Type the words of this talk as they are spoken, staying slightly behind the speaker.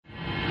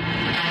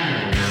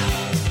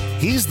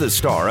He's the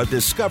star of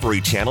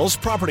Discovery Channel's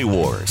Property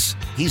Wars.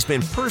 He's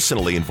been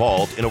personally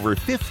involved in over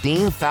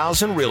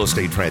 15,000 real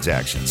estate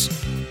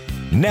transactions.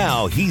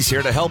 Now he's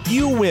here to help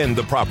you win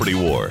the property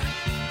war.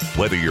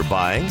 Whether you're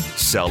buying,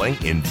 selling,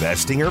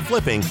 investing, or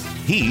flipping,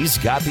 he's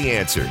got the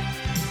answer.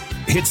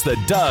 It's the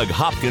Doug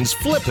Hopkins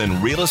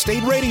Flippin' Real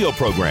Estate Radio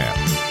Program.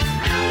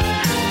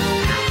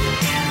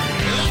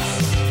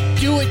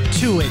 Do it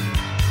to it.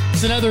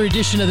 It's another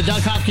edition of the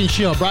Doug Hopkins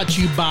Show, brought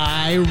to you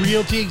by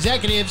Realty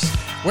Executives,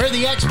 where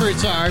the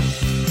experts are.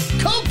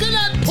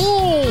 Coconut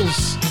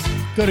Pools.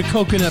 Go to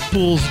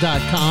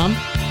coconutpools.com.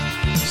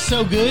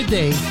 So good,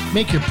 they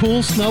make your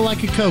pool smell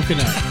like a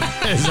coconut.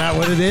 Is that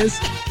what it is?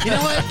 You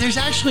know what? There's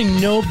actually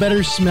no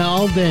better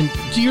smell than...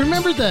 Do you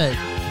remember that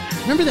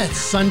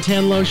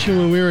suntan lotion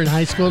when we were in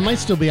high school? It might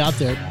still be out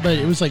there, but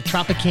it was like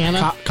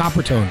Tropicana.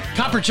 Coppertone.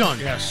 Coppertone.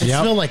 Yes. It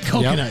Yep. smelled like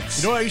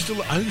coconuts. You know, I used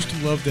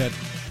to love that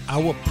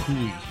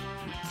Awapui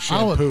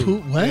shampoo.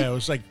 Awapui? What? Yeah, it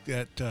was like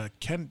that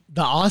Ken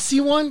The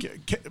Aussie one?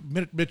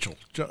 Mitchell.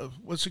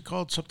 What's it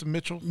called? Something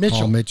Mitchell?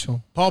 Paul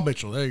Mitchell. Paul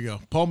Mitchell. There you go.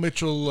 Paul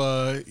Mitchell.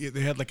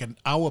 They had like an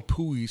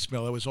Awapui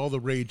smell. It was all the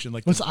rage in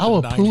like What's the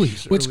Awapui?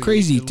 90s, What's early-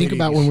 crazy, late think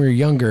about 80s. when we were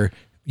younger,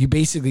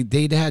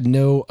 they had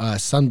no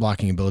sun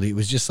blocking ability. It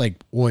was just like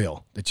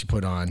oil that you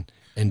put on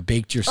and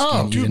baked your skin.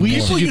 Oh, dude, even we more.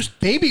 used to People do used-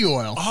 baby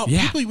oil. Oh,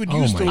 Yeah. people would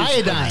Oh use my those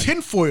Iodine.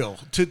 tinfoil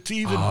to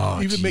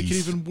even make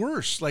geez. it even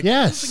worse. Like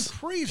Yes. something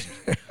crazy.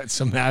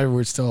 Somehow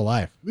we're still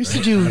alive. We used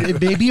to do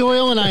baby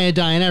oil and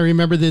iodine. I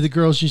remember that the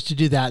girls used to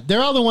do that.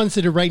 They're all the ones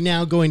that are right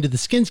now going to the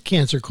skin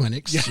cancer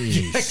clinics. Yeah,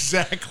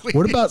 exactly.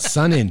 What about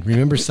Sun-In?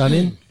 Remember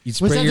Sun-In?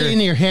 You'd Was that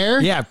in your hair?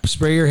 Yeah,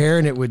 spray your hair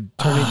and it would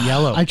turn it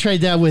yellow. I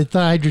tried that with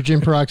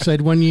hydrogen peroxide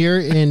one year,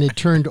 and it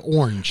turned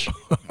orange.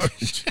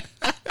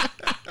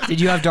 Did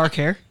you have dark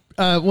hair?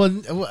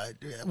 Well,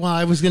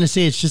 I was going to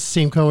say it's just the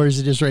same color as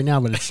it is right now,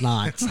 but it's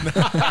not.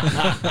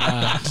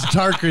 It's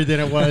darker than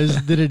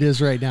it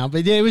is right now.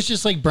 But it was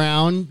just like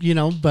brown,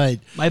 but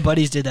My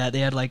buddies did that. They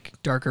had like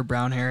darker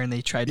brown hair and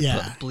they tried to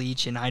Yeah. put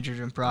bleach and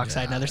hydrogen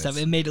peroxide and other stuff.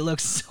 It made it look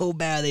so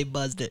bad they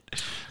buzzed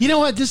it. you know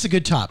what? This is a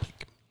good topic.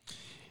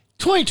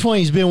 2020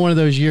 has been one of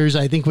those years.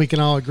 I think we can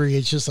all agree.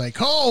 It's just like,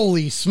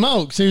 holy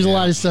smokes, there's a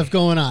lot of stuff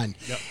going on.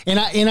 Yep.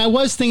 And I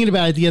was thinking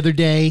about it the other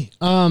day.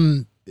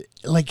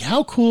 Like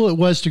how cool it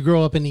was to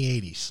grow up in the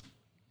 80s.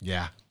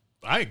 yeah,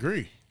 I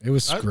agree. it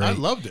was great. I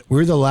loved it. We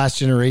were the last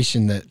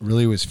generation that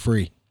really was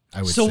free, I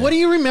would say. So what do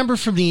you remember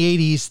from the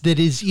 80s that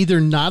is either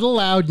not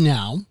allowed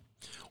now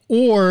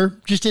or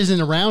just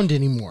isn't around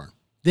anymore?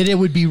 That it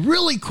would be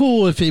really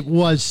cool if it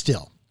was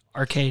still.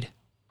 Arcade.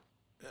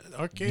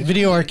 Arcades,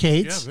 Video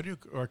arcades? Yeah, video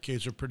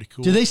arcades are pretty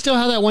cool. Do they still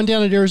have that one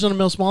down at Arizona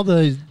Mill Mall?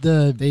 They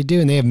do,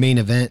 and they have main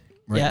event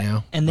right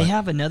now. And they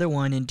have another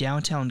one in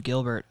downtown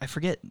Gilbert. I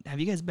forget. Have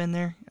you guys been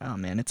there? Oh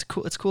man, it's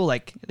cool. It's cool.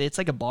 Like it's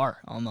like a bar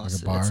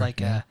almost. Like a bar, it's like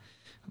yeah.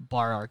 a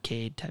bar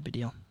arcade type of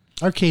deal.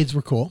 Arcades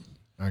were cool.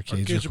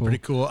 Arcades are pretty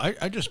cool.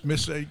 I just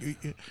miss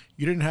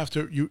you didn't have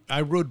to.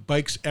 I rode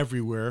bikes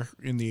everywhere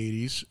in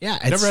the 80s. Yeah,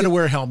 never had to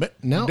wear a helmet.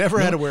 Never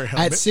had to wear a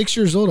helmet. At 6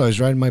 years old, I was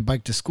riding my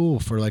bike to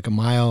school for like a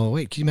mile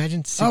away. Can you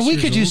imagine? 6 Oh, we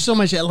years could do old? so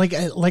much.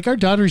 Like our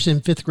daughter's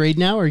in 5th grade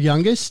now, our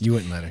youngest. You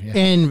wouldn't let her, yeah.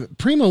 And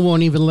Primo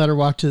won't even let her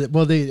walk to the...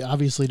 Well, they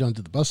obviously don't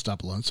do the bus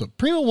stop alone. So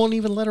Primo won't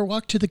even let her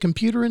walk to the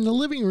computer in the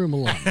living room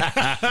alone.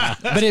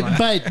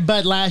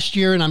 But last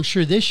year, and I'm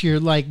sure this year,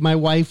 like my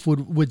wife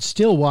would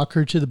still walk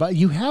her to the bus.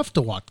 You have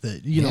to walk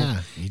the... You know,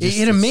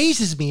 it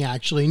amazes me,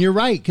 actually. And you're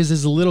right, because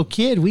as a little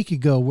kid, we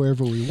could go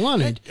wherever we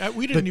wanted.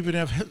 We didn't even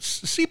have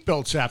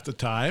seatbelts half the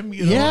time.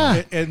 You know,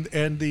 Yeah.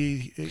 and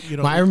the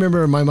I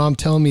remember my mom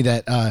telling me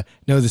that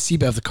no, the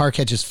seatbelt. If the car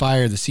catches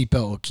fire, the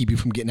seatbelt will keep you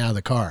from getting out of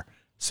the car.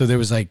 So there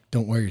was like,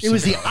 don't wear your seatbelt. It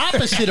was the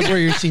opposite of wear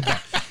your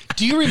seatbelt.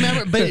 Do you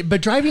remember?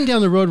 But driving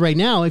down the road right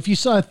now, if you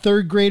saw a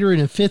 3rd grader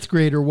and a 5th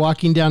grader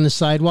walking down the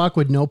sidewalk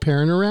with no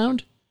parent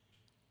around,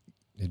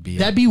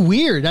 that'd be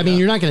weird. I mean,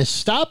 you're not going to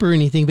stop or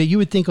anything, but you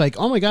would think like,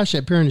 oh my gosh,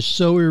 that parent is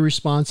so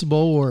irresponsible,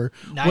 or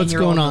what's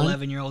going on?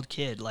 11-year-old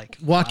kid, like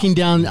walking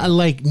down,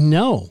 like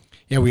no.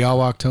 Yeah, we all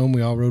walked home.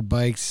 We all rode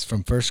bikes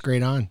from 1st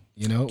grade on.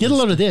 You know, Get a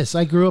load of this.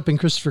 I grew up in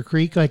Christopher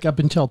Creek, like up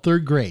until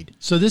 3rd grade.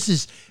 So this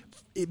is,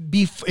 it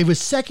was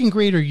 2nd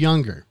grade or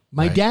younger.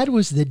 My dad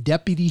was the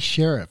deputy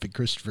sheriff at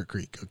Christopher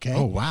Creek. Okay.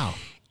 Oh wow.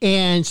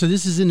 And so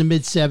this is in the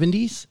mid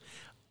 70s.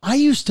 I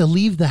used to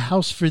leave the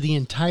house for the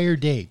entire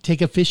day,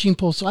 take a fishing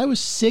pole. So I was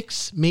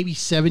 6, maybe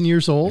 7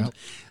 years old,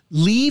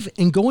 leave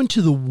and go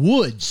into the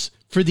woods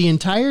for the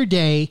entire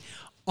day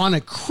on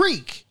a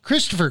creek,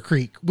 Christopher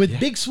Creek, with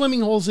big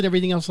swimming holes and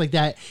everything else like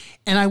that.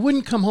 And I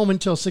wouldn't come home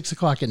until 6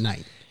 o'clock at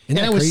night. Isn't And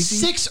that I was crazy?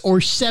 6 or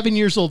 7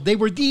 years old. They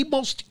were the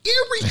most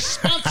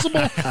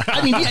irresponsible.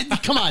 I mean,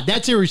 come on,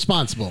 that's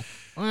irresponsible.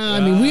 Well, I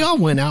mean, we all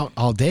went out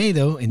all day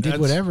though and did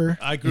whatever.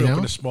 I grew up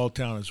in a small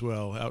town as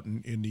well, out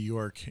in New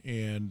York,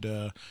 and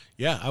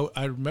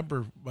I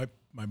remember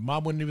my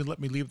mom wouldn't even let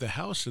me leave the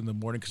house in the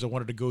morning because I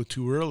wanted to go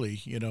too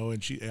early, you know,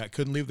 and I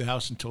couldn't leave the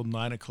house until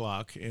 9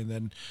 o'clock, and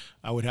then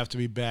I would have to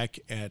be back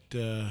at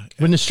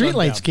when the street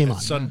lights came on.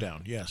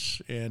 Sundown, yes,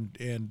 and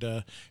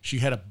she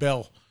had a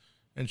bell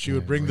And she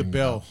would ring the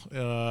bell,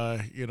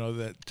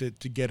 that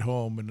to get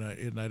home,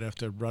 and I'd have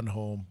to run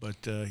home. But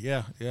those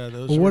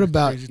Well, were what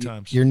about crazy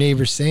times. your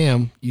neighbor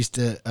Sam used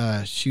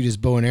to shoot his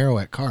bow and arrow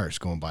at cars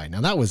going by?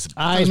 Now that was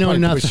I know probably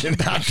nothing pushing-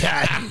 about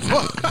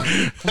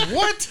that.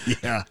 What?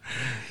 Yeah.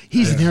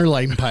 He's an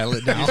airline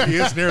pilot now. He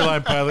is an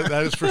airline pilot,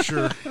 that is for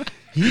sure.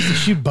 He used to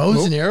shoot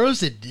bows and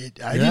arrows. I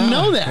didn't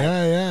know that.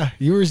 Yeah.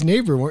 You were his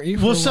neighbor, weren't you?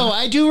 Well, so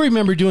I do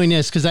remember doing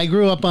this because I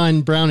grew up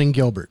on Brown and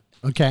Gilbert.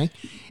 Okay.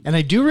 And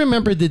I do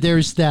remember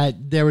that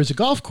there was a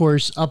golf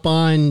course up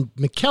on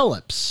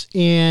McKellips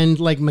and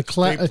like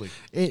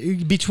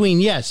between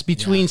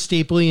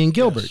Stapley and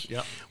Gilbert. Yes,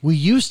 yep. We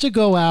used to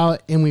go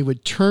out and we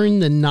would turn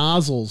the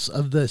nozzles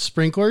of the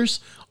sprinklers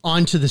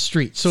onto the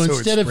street. So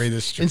instead of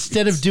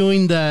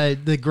doing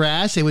the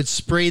grass, they would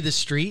spray the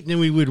street, and then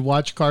we would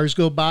watch cars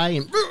go by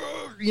and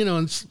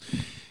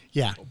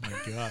yeah. Oh my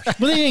gosh.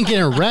 Well, they didn't get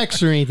in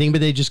wrecks or anything,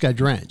 but they just got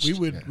drenched.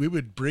 We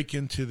would break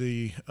into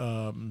the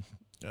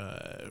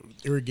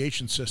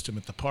irrigation system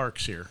at the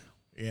parks here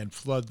and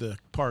flood the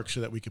park so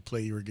that we could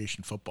play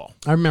irrigation football.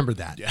 I remember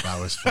that. Yeah. That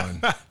was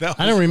fun.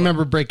 I don't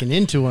remember breaking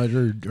into it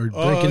or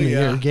breaking the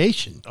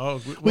irrigation.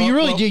 Oh, well, you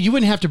really do. You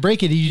wouldn't have to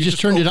break it. You just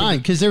turned it on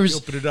because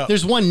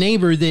there's one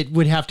neighbor that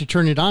would have to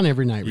turn it on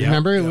every night.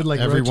 Remember, it would like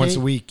every rotate. once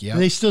a week. Yeah,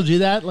 They still do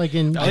that, like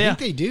in. I think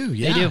they do.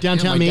 Yeah, They do.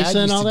 Downtown my Mesa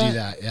dad and used all to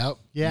that? Do that. Yep.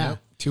 Yeah. Yep.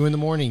 2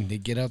 a.m, they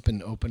get up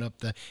and open up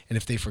and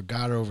if they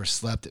forgot or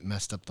overslept, it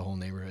messed up the whole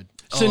neighborhood.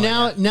 So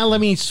now let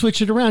me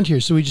switch it around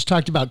here. So we just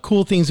talked about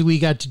cool things that we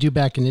got to do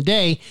back in the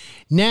day.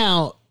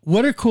 Now,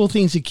 what are cool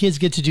things that kids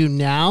get to do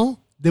now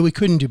that we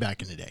couldn't do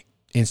back in the day?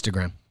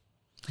 Instagram.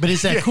 But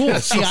is that cool?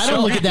 See, I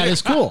don't look at that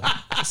as cool.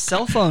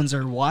 Cell phones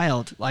are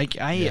wild. Like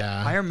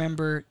I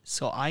remember.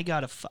 So I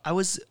got a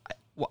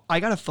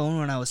phone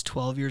when I was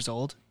 12 years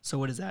old. So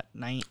what is that?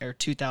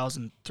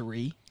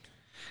 2003,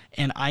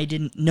 and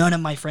none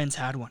of my friends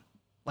had one.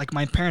 Like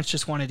my parents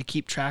just wanted to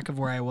keep track of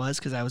where I was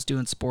because I was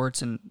doing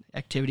sports and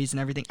activities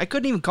and everything. I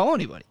couldn't even call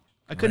anybody.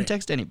 I couldn't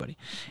text anybody.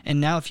 And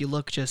now if you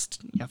look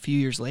just a few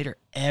years later,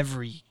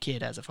 every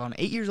kid has a phone.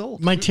 8 years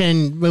old. Our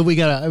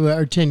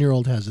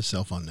 10-year-old has a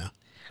cell phone now.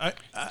 I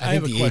I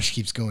have think a the age question.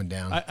 keeps going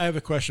down. I have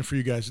a question for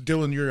you guys.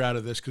 Dylan, you're out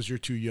of this because you're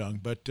too young.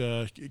 But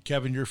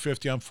Kevin, you're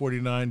 50. I'm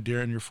 49.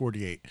 Darren, you're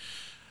 48.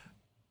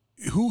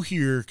 Who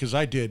here, because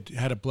I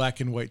had a black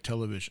and white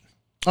television.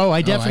 Oh,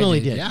 I definitely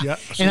did. yeah.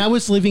 And I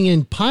was living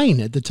in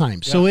Pine at the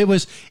time. So it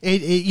was,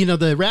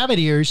 the rabbit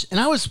ears, and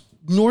I was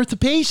north of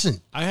Payson.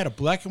 I had a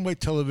black and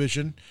white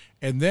television,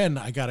 and then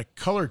I got a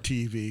color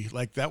TV.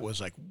 Like, that was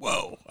like,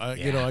 whoa.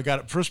 I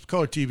got a first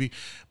color TV.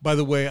 By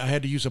the way, I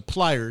had to use a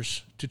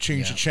pliers to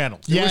change the channel.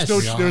 There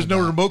was no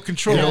remote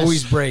control. It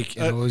always break.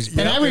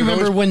 And I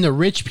remember when the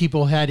rich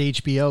people had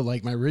HBO,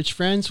 like my rich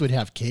friends would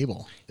have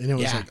cable. And it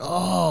was like,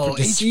 oh,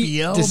 to see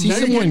Now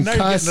someone you're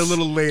cuss. getting a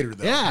little later,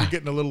 though. Yeah. You're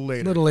getting a little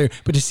later.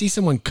 But to see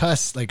someone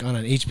cuss like on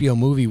an HBO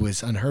movie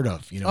was unheard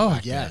of. Oh,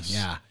 back yes.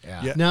 then.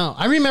 Yeah. No,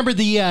 I remember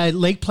the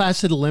Lake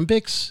Placid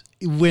Olympics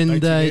when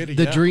the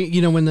 1980,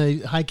 dream, when the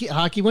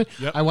hockey went.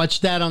 Yep. I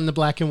watched that on the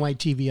black and white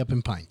TV up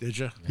in Pine. Did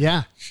you?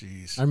 Yeah.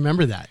 Jeez. I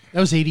remember that.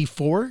 That was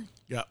 84.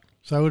 Yeah.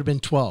 So I would have been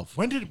 12.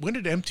 When did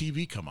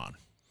MTV come on?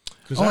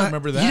 Because I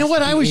remember that. You know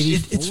what?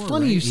 It's 84,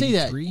 funny right? you say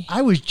 83? that.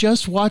 I was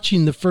just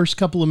watching the first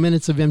couple of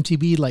minutes of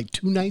MTV like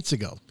 2 nights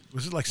ago.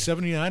 Was it like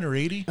 79 or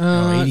 80?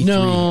 No, 83.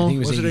 No. I think it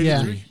was Was it 83.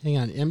 Yeah. 83? Hang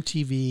on.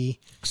 MTV.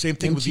 Same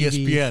thing with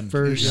MTV ESPN.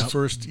 first The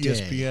first day.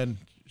 ESPN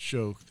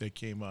show that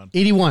came on.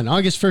 81.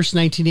 August 1st,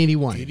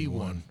 1981.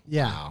 81.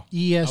 Yeah. Wow.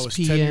 ESPN. I was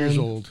 10 years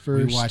old.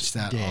 First We watched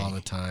that day. all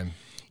the time.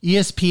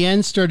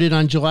 ESPN started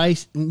on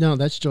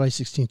that's July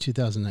 16,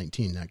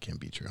 2019. That can't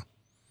be true.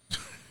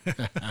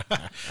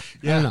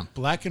 Yeah, know.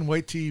 black and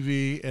white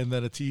TV, and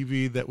then a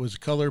TV that was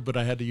color, but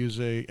I had to use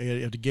I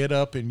had to get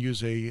up and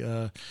use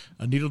a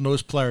needle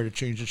nose plier to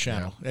change the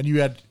channel. And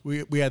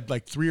we had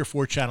like 3 or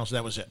 4 channels.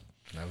 That was it.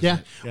 Yeah.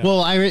 Yeah.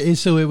 Well,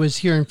 so it was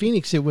here in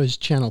Phoenix. It was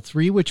Channel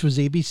 3, which was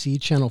ABC,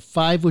 Channel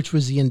 5, which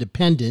was The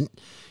Independent,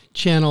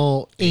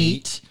 Channel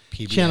 8,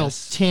 PBS. Channel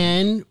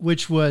 10,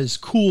 which was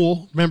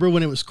Cool. Remember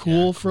when it was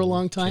Cool for a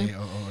long time? Yep.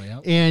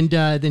 And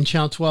then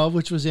Channel 12,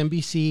 which was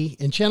NBC,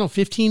 and Channel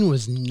 15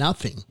 was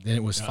nothing. Then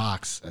it was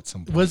Fox at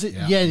some point. Was it?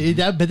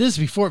 Yeah. But this is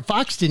before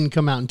Fox didn't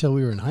come out until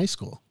we were in high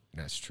school.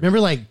 That's true. Remember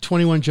like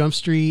 21 Jump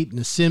Street and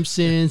The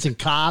Simpsons and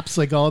Cops,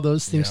 like all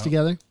those things Yeah.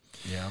 together?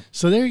 Yeah.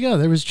 So there you go.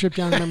 There was a trip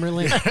down memory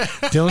lane.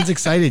 Dylan's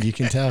excited. You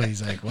can tell.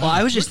 He's like, wow. Well,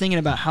 I was just thinking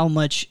about how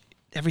much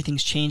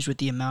everything's changed with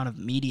the amount of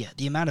media,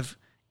 the amount of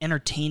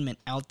entertainment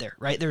out there,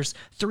 right? There's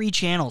 3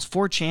 channels,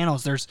 4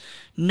 channels. There's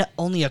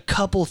only a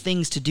couple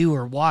things to do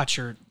or watch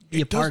or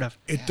be a part of.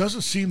 It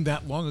doesn't seem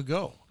that long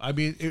ago. I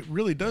mean, it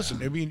really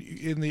doesn't. I mean,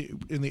 in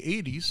the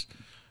 80s,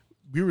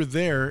 we were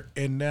there,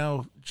 and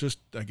now just,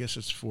 I guess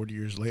it's 40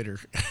 years later,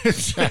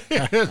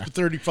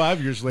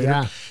 35 years later,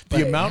 Yeah.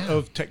 the amount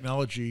of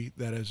technology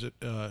that has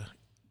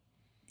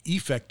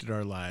affected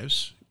our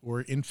lives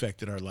or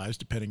infected our lives,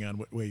 depending on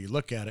what way you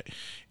look at it,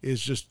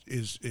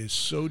 is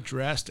so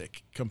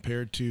drastic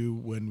compared to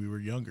when we were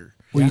younger.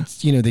 Well,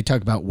 they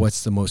talk about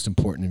what's the most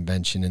important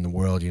invention in the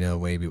world.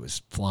 Maybe it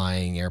was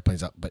flying,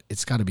 airplanes up, but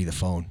it's got to be the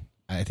phone.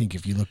 I think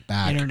if you look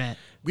back, internet.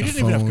 We didn't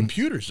even have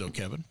computers, though,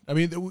 Kevin. I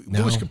mean,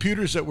 those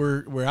computers that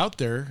were out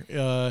there.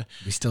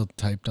 We still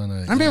typed on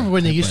a. I remember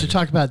when they used to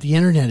talk about the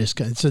internet is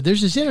good. So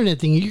there's this internet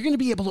thing. You're going to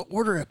be able to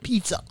order a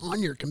pizza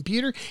on your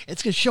computer.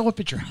 It's going to show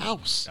up at your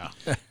house.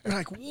 Yeah. You're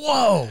like,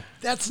 whoa,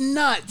 that's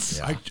nuts.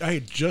 Yeah. I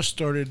had just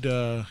started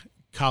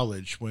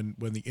college when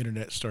the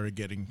internet started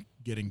getting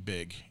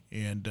big,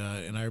 and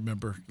I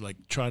remember like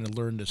trying to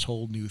learn this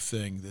whole new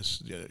thing.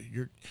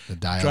 You're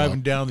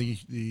driving down the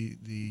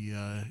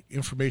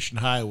information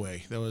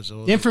highway. That was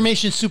the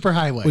information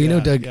superhighway.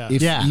 Well, Doug,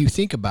 if you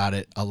think about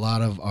it, a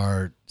lot of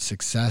our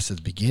success at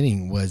the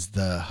beginning was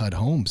the HUD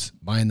homes,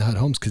 buying the HUD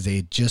homes, because they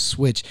had just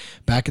switched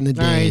back in the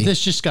day. All right,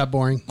 this just got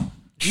boring.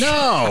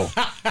 No,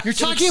 you're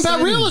talking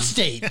about real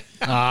estate.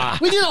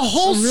 We did a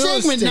whole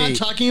segment not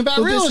talking about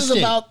real estate. This is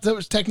about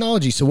the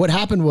technology. So what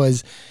happened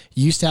was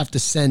you used to have to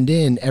send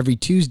in every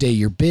Tuesday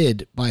your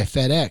bid by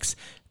FedEx.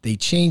 They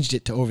changed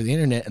it to over the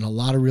internet, and a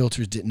lot of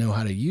realtors didn't know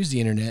how to use the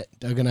internet.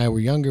 Doug and I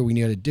were younger. We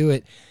knew how to do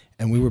it.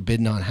 And we were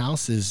bidding on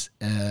houses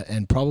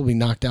and probably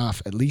knocked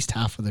off at least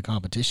half of the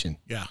competition.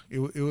 Yeah,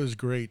 it was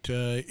great.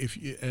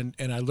 And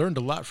I learned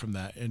a lot from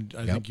that, and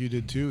I think you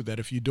did too. That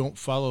if you don't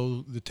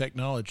follow the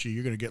technology,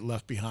 you're going to get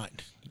left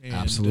behind. And,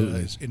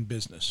 absolutely, in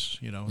business,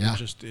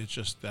 it's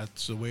just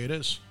that's the way it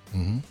is.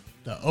 Mm-hmm.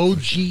 The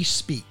OG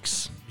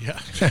speaks.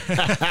 Yeah.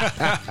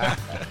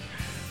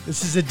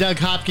 This is the Doug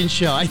Hopkins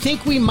Show. I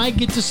think we might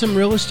get to some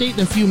real estate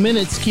in a few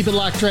minutes. Keep it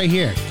locked right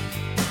here.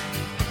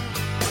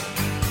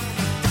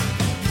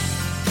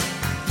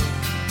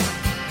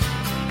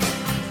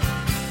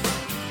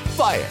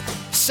 Buy it,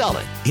 sell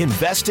it,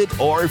 invest it,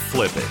 or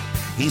flip it.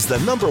 He's the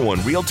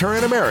 #1 realtor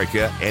in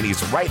America, and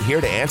he's right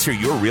here to answer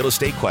your real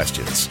estate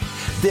questions.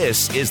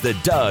 This is the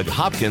Doug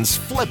Hopkins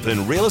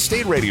Flippin' Real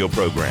Estate Radio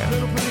Program.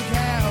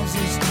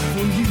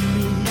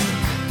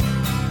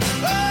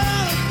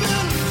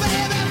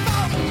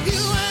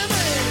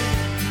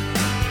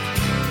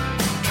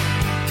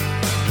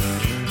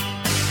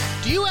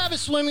 Do you have a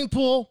swimming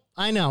pool?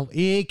 I know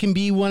it can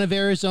be one of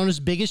Arizona's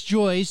biggest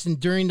joys and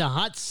during the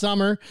hot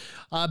summer,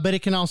 but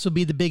it can also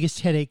be the biggest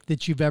headache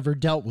that you've ever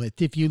dealt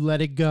with if you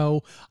let it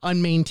go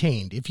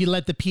unmaintained, if you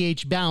let the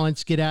pH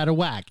balance get out of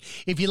whack,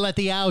 if you let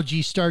the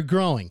algae start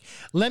growing.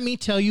 Let me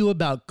tell you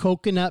about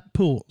Coconut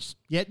Pools.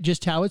 Yet,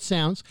 just how it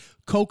sounds,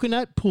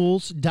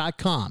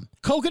 CoconutPools.com.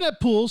 Coconut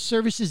Pools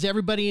services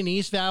everybody in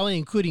East Valley,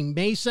 including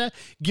Mesa,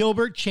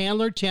 Gilbert,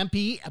 Chandler,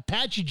 Tempe,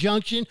 Apache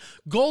Junction,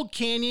 Gold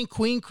Canyon,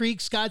 Queen Creek,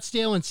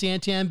 Scottsdale, and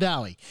Santan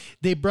Valley.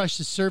 They brush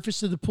the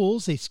surface of the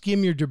pools. They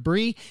skim your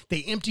debris.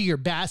 They empty your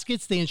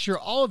baskets. They ensure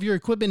all of your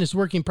equipment is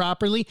working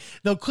properly.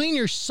 They'll clean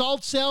your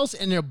salt cells,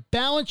 and they'll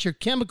balance your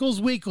chemicals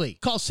weekly.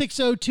 Call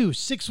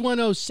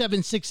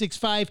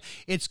 602-610-7665.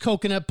 It's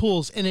Coconut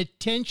Pools. And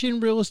attention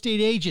real estate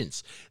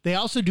agents. They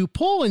also do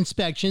pool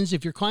inspections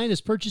if your client is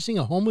purchasing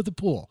a home with a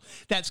pool.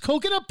 That's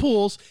Coconut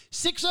Pools,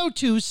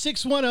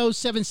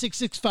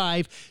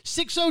 602-610-7665,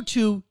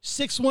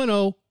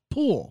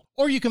 602-610-POOL.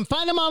 Or you can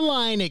find them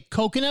online at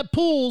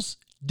coconutpools.com.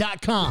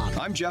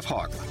 I'm Jeff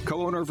Hawk,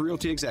 co-owner of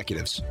Realty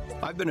Executives.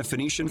 I've been a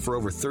Phoenician for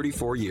over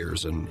 34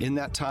 years, and in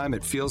that time,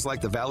 it feels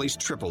like the Valley's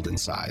tripled in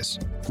size.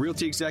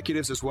 Realty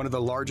Executives is one of the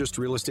largest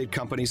real estate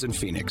companies in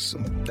Phoenix.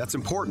 That's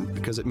important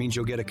because it means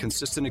you'll get a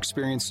consistent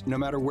experience no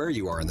matter where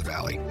you are in the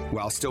Valley,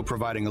 while still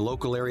providing a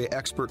local area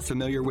expert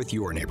familiar with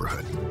your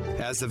neighborhood.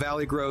 As the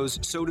Valley grows,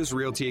 so does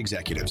Realty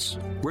Executives,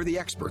 where the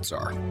experts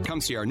are. Come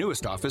see our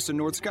newest office in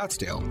North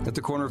Scottsdale, at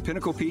the corner of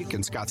Pinnacle Peak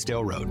and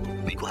Scottsdale Road.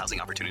 Equal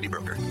Housing Opportunity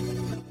Broker.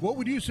 What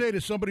would you say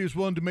to somebody who's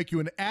willing to make you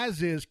an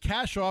as-is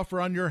cash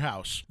offer on your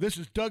house? This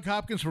is Doug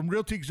Hopkins from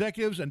Realty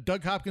Executives and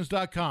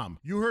DougHopkins.com.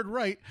 You heard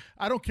right.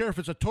 I don't care if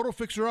it's a total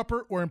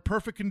fixer-upper or in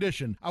perfect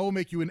condition. I will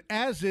make you an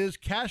as-is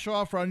cash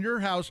offer on your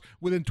house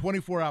within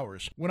 24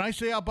 hours. When I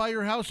say I'll buy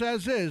your house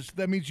as-is,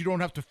 that means you don't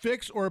have to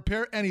fix or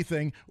repair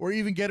anything or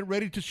even get it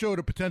ready to show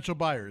to potential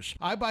buyers.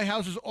 I buy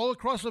houses all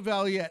across the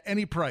Valley at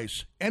any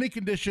price, any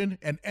condition,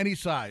 and any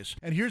size.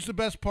 And here's the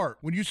best part.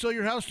 When you sell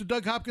your house to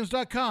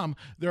DougHopkins.com,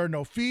 there are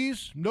no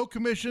fees, no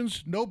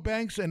commissions, no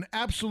banks, and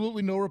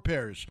absolutely no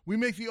repairs. We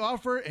make the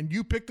offer and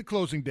you pick the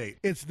closing date.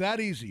 It's that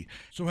easy.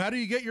 So how do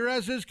you get your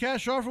as-is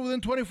cash offer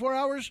within 24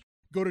 hours?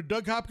 Go to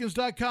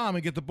DougHopkins.com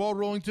and get the ball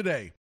rolling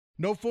today.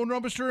 No phone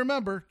numbers to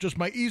remember, just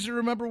my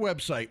easy-to-remember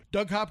website,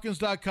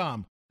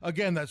 DougHopkins.com.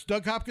 Again, that's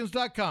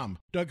DougHopkins.com.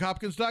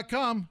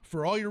 DougHopkins.com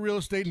for all your real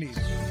estate needs.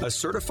 A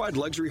certified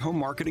luxury home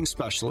marketing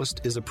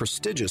specialist is a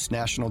prestigious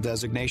national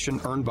designation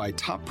earned by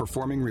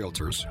top-performing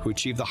realtors who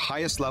achieve the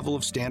highest level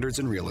of standards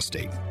in real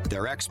estate.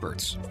 They're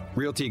experts.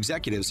 Realty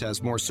Executives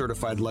has more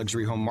certified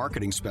luxury home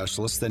marketing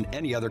specialists than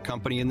any other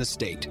company in the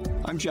state.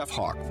 I'm Jeff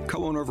Hawk,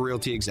 co-owner of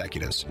Realty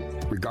Executives.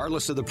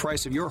 Regardless of the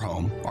price of your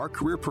home, our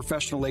career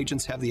professional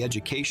agents have the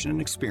education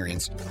and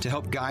experience to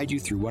help guide you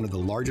through one of the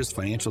largest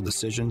financial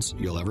decisions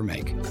you'll ever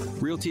make.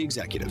 Realty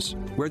Executives,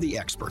 where the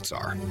experts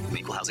are.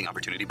 Equal Housing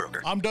Opportunity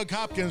Broker. I'm Doug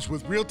Hopkins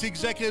with Realty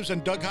Executives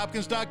and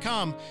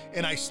DougHopkins.com,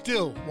 and I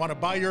still want to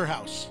buy your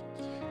house.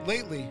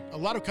 Lately, a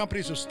lot of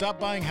companies have stopped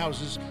buying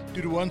houses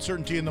due to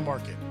uncertainty in the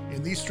market.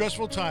 In these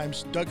stressful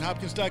times,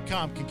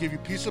 DougHopkins.com can give you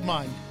peace of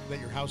mind that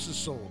your house is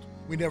sold.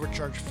 We never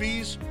charge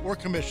fees or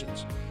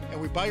commissions,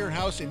 and we buy your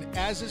house in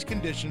as-is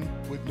condition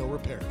with no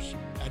repairs.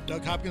 At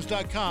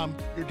DougHopkins.com,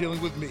 you're dealing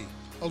with me,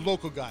 a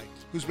local guy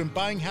who's been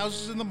buying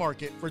houses in the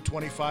market for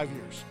 25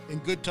 years, in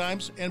good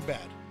times and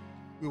bad.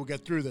 We will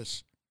get through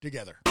this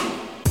together.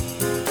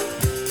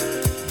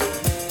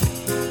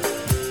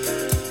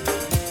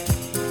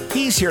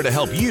 He's here to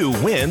help you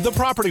win the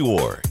property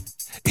war.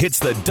 It's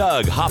the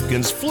Doug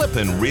Hopkins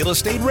Flippin' Real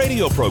Estate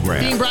Radio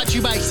Program. Being brought to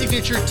you by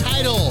Signature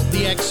Title,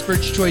 the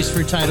expert's choice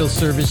for title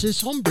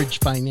services,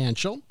 Homebridge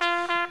Financial.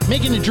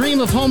 Making the dream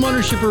of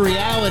homeownership a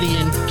reality.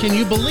 And can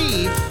you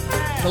believe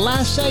the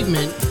last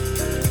segment,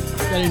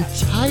 that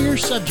entire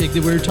subject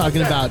that we were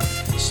talking about,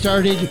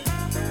 started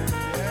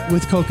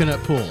with coconut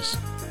pools.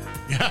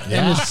 Yeah.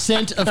 And the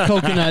scent of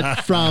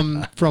coconut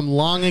from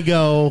long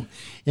ago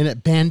in a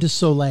Bain de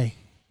Soleil.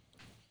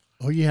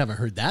 Oh, you haven't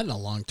heard that in a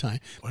long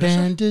time.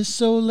 Bain de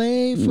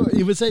Soleil.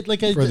 It was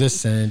like a... For the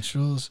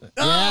Centrals.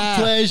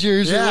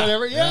 Pleasures or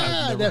whatever.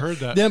 Yeah. I've never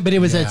heard that. But it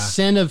was that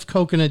scent of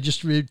coconut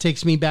just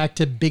takes me back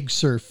to Big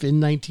Surf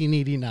in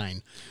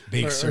 1989.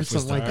 Big Surf was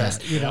something the like best.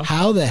 that. You know?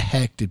 How the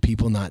heck did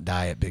people not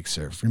die at Big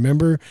Surf?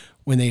 Remember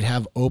when they'd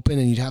have open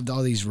and you'd have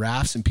all these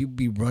rafts and people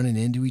be running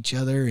into each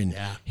other and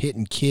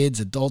hitting kids?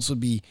 Adults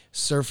would be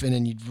surfing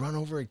and you'd run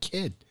over a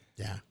kid.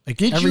 Yeah.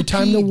 Like every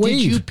time the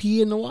wave. Did you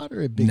pee in the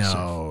water at Big Surf?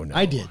 No.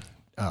 I did.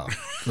 Oh,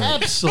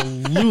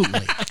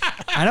 absolutely.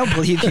 I don't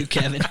believe you,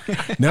 Kevin.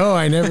 No,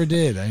 I never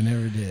did.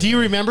 Do you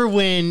remember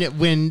when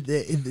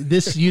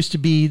this used to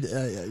be?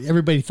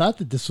 Everybody thought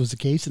that this was the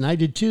case, and I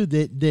did too.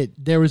 That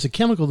there was a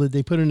chemical that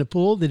they put in the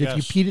pool that if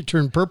you peed, it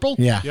turned purple.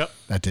 Yeah. Yep.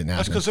 That didn't happen.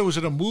 That's because it was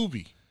in a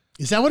movie.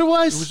 Is that what it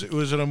was? It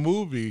was in a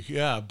movie,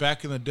 yeah,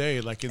 back in the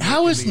day. Like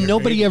how has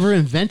nobody ever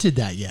invented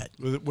that yet?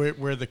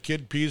 Where the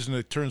kid pees and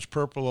it turns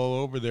purple all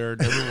over there,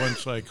 and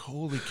everyone's like,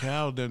 "Holy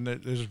cow!" Then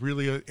there's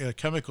really a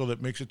chemical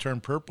that makes it turn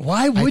purple.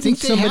 Why wouldn't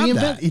somebody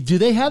invent it? Do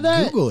they have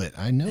that? Google it.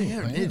 I know.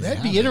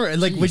 That'd be interesting.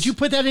 Like, would you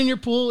put that in your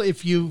pool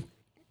if you?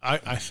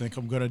 I think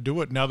I'm going to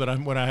do it now that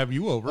when I have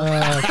you over.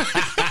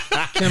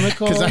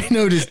 Chemical. Because I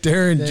noticed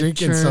Darren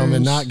drinking some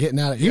and not getting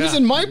out of it. He was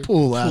in my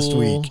pool last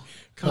week.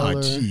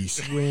 Color,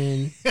 jeez.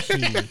 When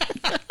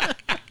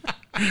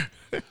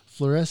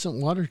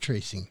fluorescent water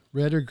tracing,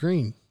 red or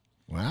green.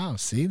 Wow,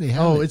 see, they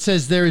have it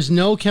says there is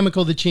no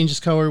chemical that changes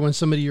color when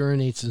somebody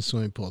urinates in a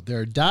swimming pool. There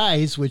are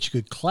dyes which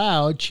could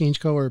cloud, change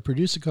color, or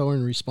produce a color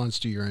in response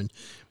to urine.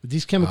 But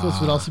these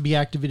chemicals would also be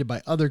activated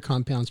by other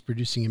compounds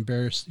producing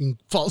embarrassing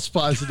false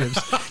positives.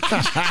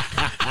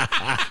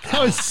 That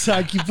would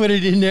suck. You put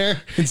it in there.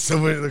 And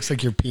somebody looks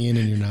like you're peeing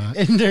and you're not.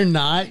 And they're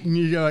not. And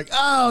you're like,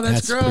 oh,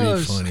 that's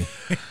gross. Pretty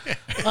funny.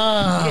 You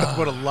have to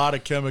put a lot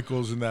of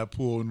chemicals in that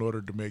pool in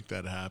order to make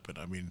that happen.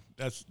 I mean,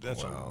 that's a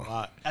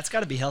lot. That's got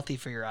to be healthy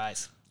for your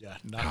eyes. Yeah,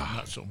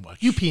 not so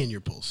much. You pee in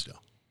your pool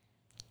still.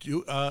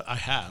 I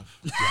have.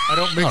 I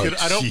don't make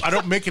it. I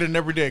don't make it an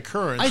everyday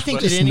occurrence. I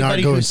think but that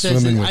anybody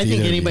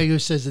who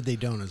says that they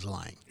don't is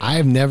lying. I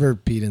have never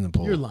peed in the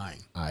pool. You're lying.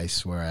 I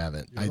swear I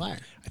haven't. You're a liar.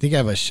 I think I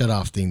have a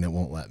shut-off thing that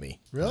won't let me.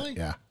 Really?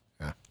 Yeah.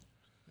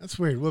 That's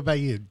weird. What about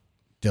you?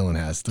 Dylan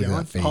has. Look at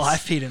that face. Oh, I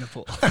peed in a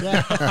pool.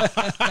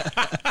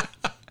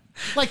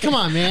 Like, come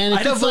on, man.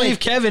 I don't believe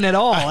Kevin at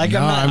all. Like,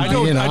 I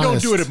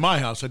don't do it at my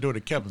house. I do it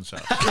at Kevin's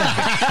house.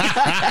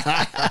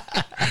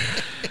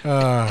 All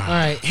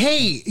right.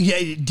 Hey,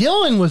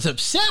 Dylan was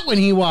upset when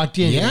he walked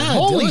in. Yeah.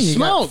 Holy Dylan,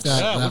 smokes.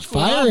 That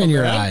fire in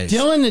your eyes.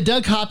 Dylan, the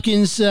Doug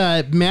Hopkins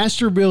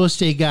master real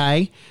estate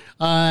guy.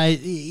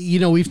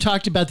 We've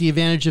talked about the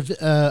advantage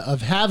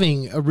of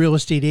having a real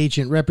estate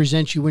agent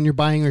represent you when you're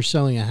buying or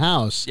selling a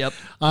house. Yep.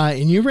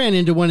 And you ran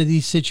into one of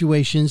these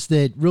situations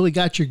that really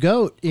got your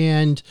goat,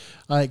 and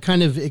it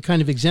kind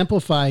of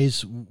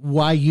exemplifies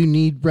why you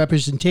need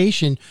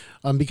representation.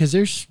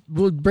 Because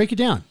we'll break it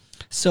down.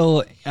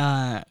 So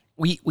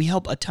we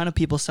help a ton of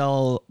people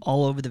sell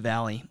all over the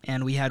valley,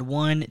 and we had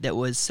one that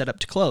was set up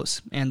to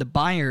close, and the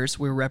buyers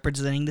were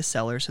representing the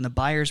sellers, and the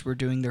buyers were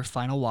doing their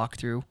final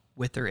walkthrough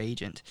with their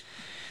agent.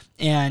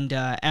 And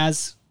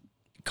as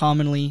it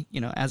commonly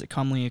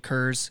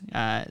occurs,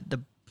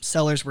 the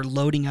sellers were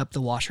loading up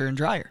the washer and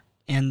dryer,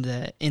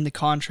 and in the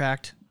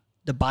contract,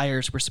 the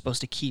buyers were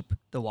supposed to keep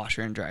the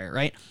washer and dryer,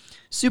 right?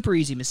 Super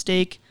easy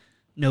mistake,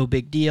 no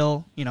big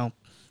deal,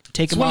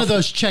 It's one of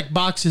those check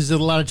boxes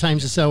that a lot of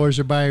times the sellers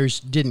or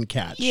buyers didn't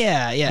catch.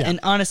 Yeah. And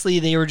honestly,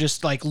 they were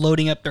just like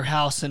loading up their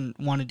house and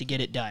wanted to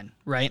get it done,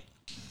 right?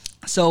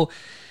 So,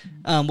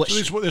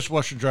 this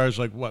washer and dryer is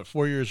like what,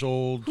 4 years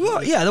old?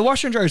 Well, yeah, the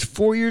washer and dryer is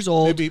 4 years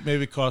old.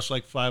 Maybe it costs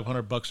like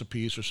 $500 a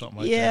piece or something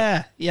like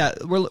that. Yeah.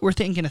 We're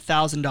thinking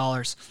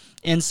 $1,000,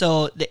 and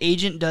so the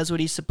agent does what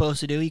he's supposed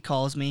to do. He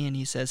calls me and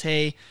he says,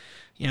 "Hey,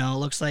 it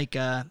looks like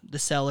the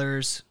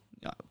sellers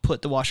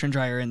put the washer and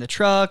dryer in the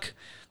truck.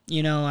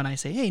 you know, and I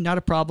say, hey, not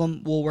a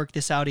problem. We'll work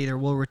this out. Either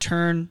we'll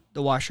return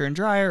the washer and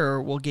dryer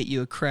or we'll get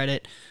you a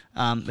credit.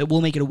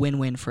 We'll make it a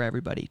win-win for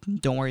everybody.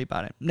 Don't worry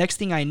about it. Next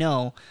thing I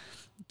know,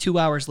 2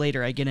 hours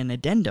later, I get an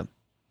addendum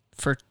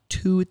for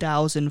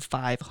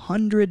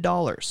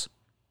 $2,500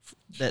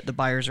 that the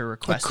buyers are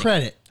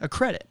requesting. A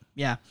credit,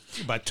 yeah.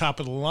 By top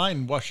of the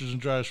line washers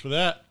and dryers for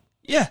that.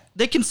 Yeah,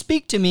 they can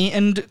speak to me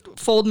and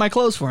fold my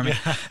clothes for me.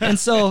 Yeah. And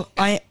so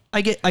I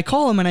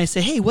call them and I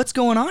say, hey, what's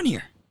going on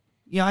here?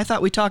 You know, I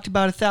thought we talked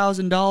about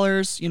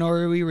 $1,000, you know,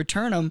 or we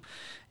return them,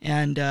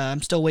 and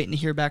I'm still waiting to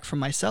hear back from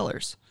my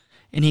sellers.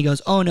 And he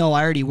goes, oh, no,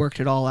 I already worked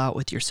it all out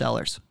with your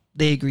sellers.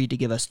 They agreed to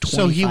give us $2,500.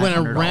 So he went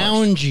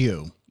around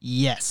you.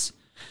 Yes.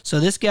 So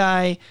this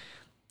guy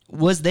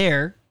was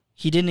there.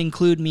 He didn't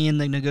include me in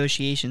the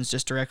negotiations,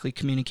 just directly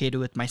communicated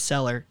with my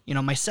seller. You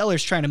know, my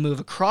seller's trying to move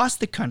across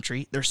the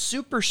country. They're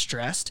super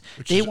stressed.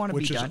 They want to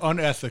be done. Which is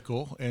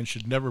unethical and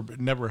should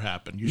never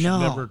happen. You should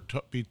never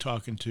be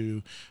talking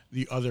to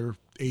the other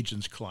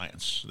agent's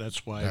clients.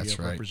 That's why you have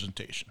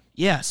representation.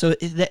 Yeah, so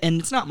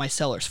and it's not my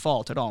seller's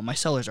fault at all. My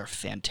sellers are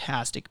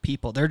fantastic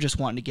people. They're just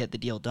wanting to get the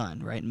deal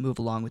done, right, and move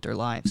along with their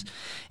lives.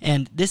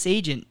 And this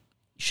agent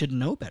should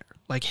know better.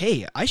 Like,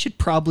 hey, I should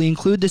probably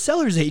include the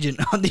seller's agent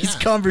on these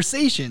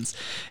conversations.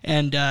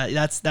 And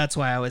that's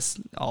why I was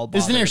all bothered.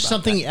 Isn't there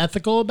something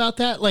ethical about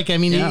that? Like, I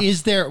mean,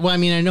 is there, well, I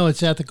mean, I know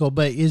it's ethical,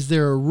 but is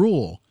there a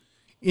rule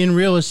in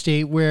real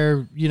estate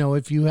where, you know,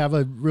 if you have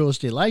a real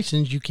estate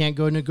license, you can't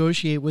go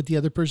negotiate with the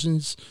other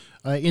person's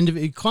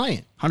individual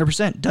client?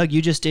 100%. Doug,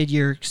 you just did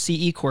your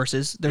CE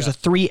courses. There's a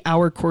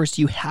 3-hour course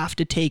you have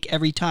to take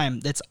every time.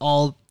 That's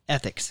all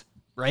ethics,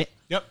 right?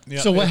 Yep.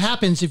 So what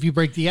happens if you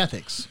break the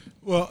ethics?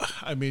 Well,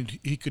 I mean,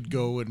 he could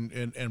go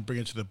and bring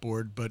it to the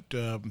board, but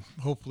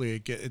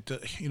hopefully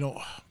you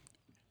know,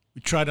 we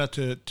try not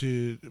to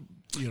you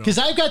know. Because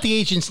I've got the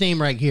agent's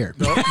name right here.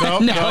 No.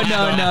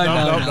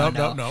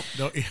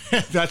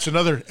 That's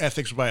another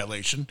ethics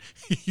violation.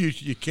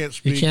 You can't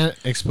speak. You can't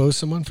expose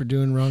someone for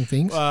doing wrong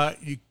things.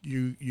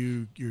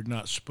 You're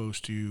not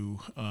supposed to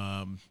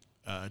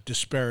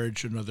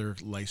disparage another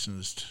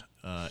licensed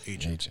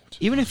agent.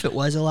 Even if it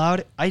was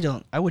allowed, I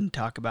wouldn't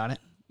talk about it.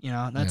 You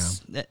know,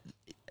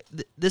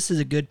 this is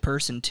a good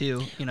person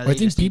too. You know, I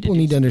think people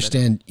need to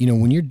understand, you know,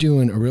 when you're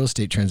doing a real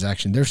estate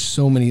transaction, there's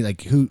so many,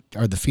 like, who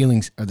are the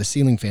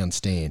ceiling fans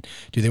staying?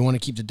 Do they want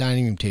to keep the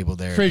dining room table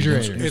there?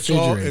 Refrigerator. It's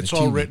all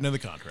written in the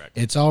contract.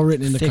 It's all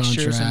written in the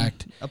Fixtures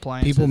contract.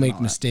 Appliances. People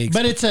make mistakes.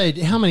 But it's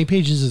how many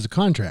pages is a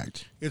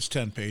contract? It's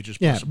 10 pages.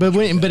 Yeah, but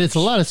it's a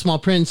lot of small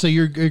print, so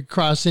you're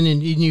crossing,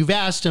 and you've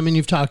asked them, and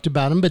you've talked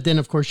about them, but then,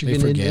 of course, you're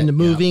getting into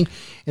moving,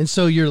 and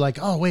so you're like,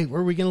 oh, wait,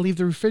 where are we going to leave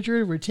the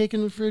refrigerator? We're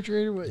taking the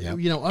refrigerator?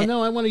 You know, oh,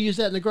 no, I want to use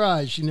that in the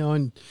garage, you know.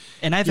 And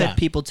I've had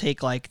people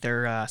take, like,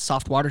 their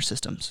soft water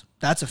systems.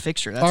 That's a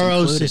fixture. That's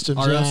RO included.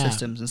 systems. RO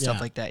systems and stuff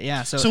like that,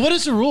 yeah. So what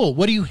is the rule?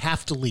 What do you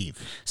have to leave?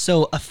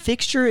 So a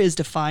fixture is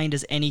defined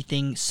as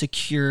anything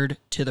secured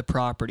to the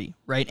property,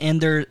 right?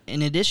 And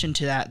in addition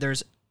to that,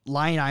 there's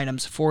line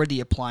items for the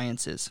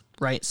appliances,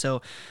 right?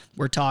 So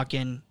we're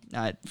talking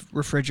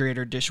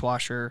refrigerator,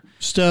 dishwasher,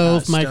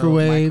 stove,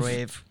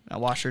 microwave,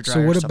 washer, dryer.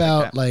 So what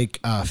about like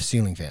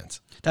ceiling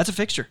fans? That's a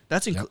fixture.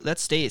 That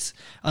stays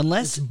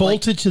unless it's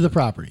bolted to the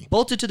property.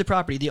 Bolted to the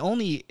property. The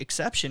only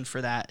exception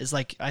for that is,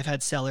 like, I've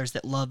had sellers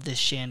that love this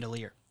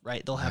chandelier,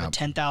 right? They'll have a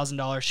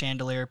 $10,000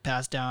 chandelier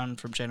passed down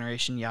from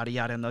generation, yada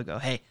yada, and they'll go,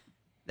 hey,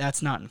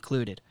 that's not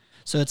included.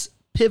 So it's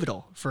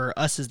pivotal for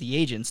us as the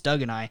agents,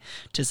 Doug and I,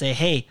 to say,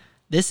 hey,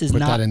 this is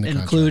not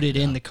included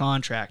in the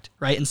contract,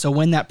 right? And so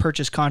when that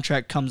purchase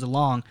contract comes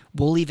along,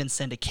 we'll even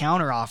send a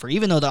counter offer.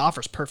 Even though the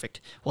offer's perfect,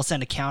 we'll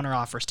send a counter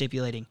offer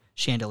stipulating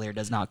chandelier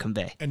does not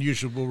convey. And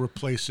usually we'll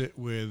replace it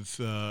with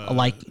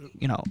a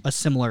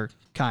similar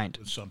kind.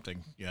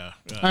 Something, yeah.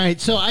 All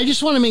right, so I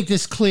just want to make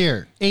this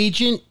clear.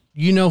 Agent,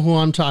 you know who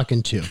I'm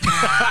talking to.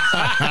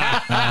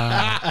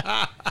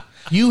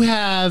 You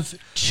have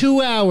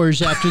 2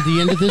 hours after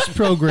the end of this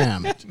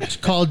program to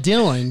call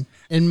Dylan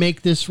and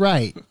make this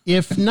right.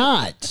 If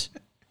not,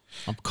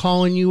 I'm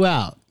calling you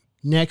out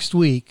next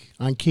week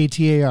on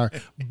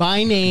KTAR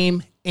by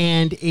name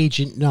and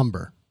agent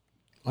number.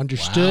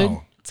 Understood?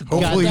 Wow.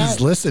 Hopefully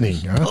he's listening.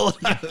 Huh?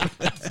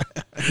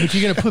 If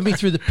you're going to put me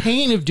through the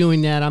pain of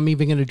doing that, I'm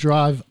even going to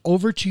drive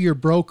over to your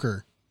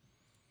broker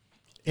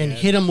and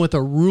hit him with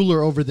a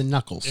ruler over the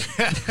knuckles,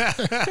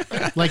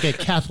 like a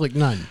Catholic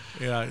nun.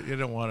 Yeah, you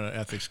don't want an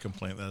ethics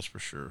complaint, that's for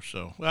sure.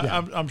 So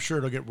I'm sure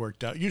it'll get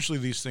worked out. Usually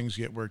these things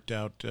get worked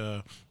out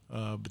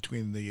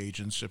between the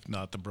agents, if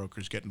not the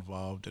brokers get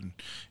involved, and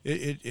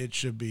it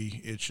should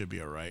be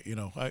all right. You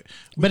know,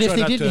 but if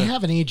they didn't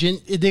have an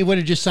agent, they would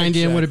have just signed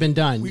in, would have been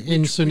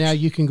done. So now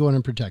you can go in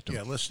and protect them.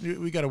 Yeah,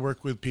 listen, we got to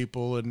work with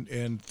people,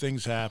 and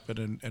things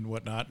happen and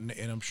whatnot,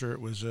 and I'm sure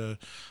it was a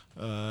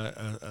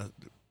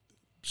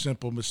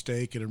simple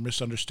mistake and a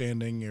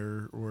misunderstanding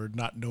or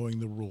not knowing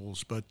the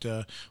rules, but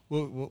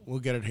we'll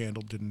get it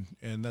handled,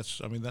 and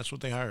that's what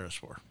they hire us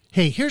for.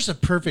 Hey, here's a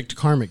perfect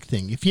karmic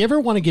thing. If you ever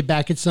want to get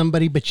back at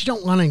somebody, but you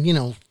don't want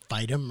to,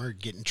 fight them or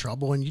get in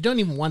trouble, and you don't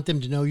even want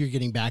them to know you're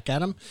getting back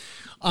at them,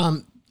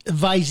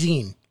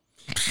 Visine.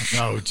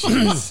 Oh,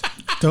 jeez.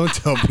 Don't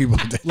tell people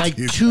that. Like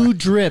 2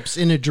 drips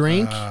in a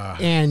drink,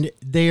 and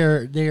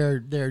they're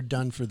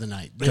done for the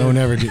night. Don't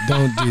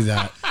do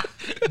that.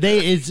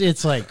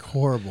 It's like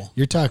horrible.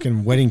 You're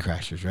talking Wedding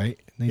Crashers, right?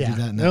 They do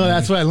that in that no, movie?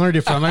 that's where I learned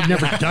it from. I've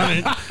never done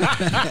it.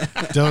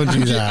 Don't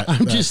do that.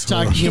 I'm just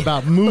talking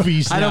about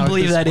movies. I now don't at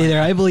believe this that point.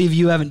 either. I believe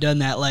you haven't done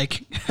that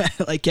like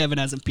Kevin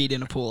hasn't peed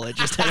in a pool. It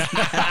just hasn't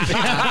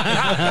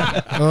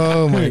happened.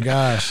 Oh my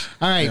gosh.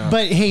 All right,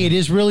 but hey, it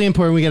is really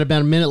important. We got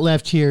about a minute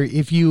left here.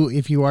 If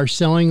you are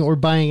selling or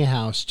buying a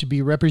house to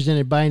be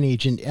represented by an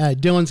agent,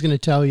 Dylan's going to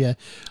tell you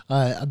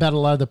about a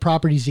lot of the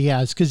properties he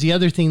has. Because the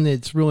other thing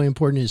that's really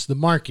important is the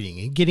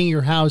marketing and getting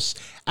your house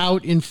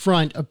out in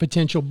front of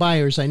potential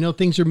buyers. I know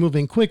things are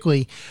moving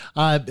quickly.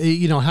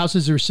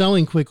 Houses are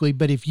selling quickly,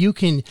 but if you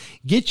can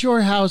get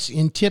your house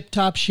in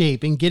tip-top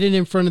shape and get it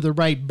in front of the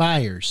right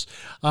buyers,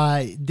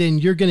 then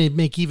you're going to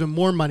make even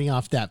more money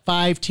off that.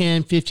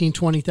 $5,000, $10,000,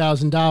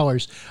 $15,000,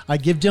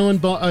 $20,000. Give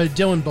Dylan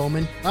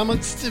Bowman.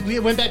 We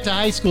went back to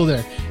high school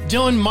there.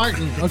 Dylan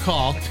Martin a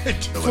call.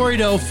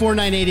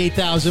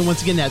 480-498-8000.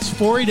 Once again, that's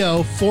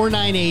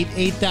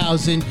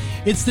 480-498-8000.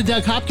 It's the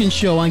Doug Hopkins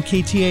Show on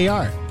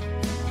KTAR.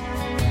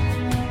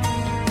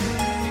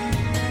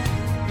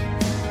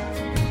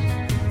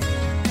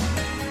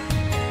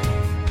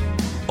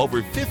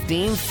 Over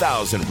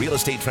 15,000 real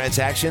estate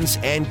transactions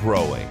and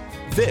growing.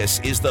 This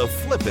is the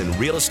Flippin'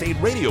 Real Estate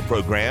Radio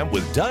program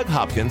with Doug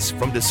Hopkins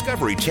from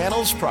Discovery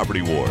Channel's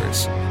Property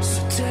Wars.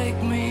 So take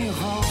me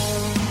home.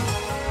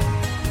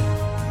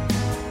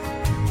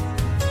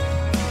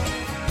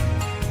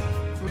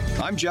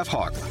 I'm Jeff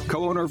Hawk,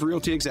 co-owner of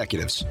Realty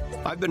Executives.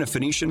 I've been a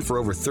Phoenician for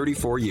over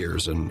 34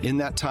 years, and in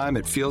that time,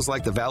 it feels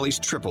like the Valley's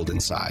tripled in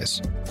size.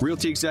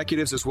 Realty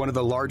Executives is one of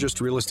the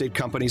largest real estate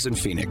companies in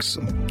Phoenix.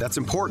 That's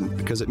important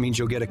because it means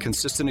you'll get a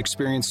consistent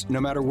experience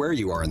no matter where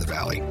you are in the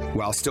Valley,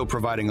 while still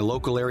providing a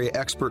local area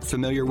expert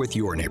familiar with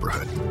your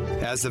neighborhood.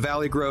 As the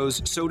Valley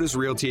grows, so does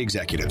Realty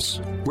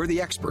Executives, where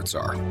the experts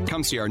are.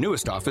 Come see our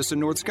newest office in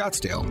North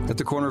Scottsdale, at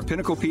the corner of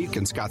Pinnacle Peak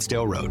and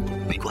Scottsdale Road.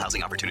 Equal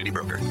Housing Opportunity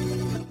Broker.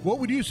 What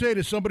would you say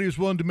to somebody who's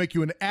willing to make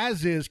you an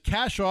as-is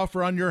cash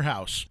offer on your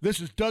house? This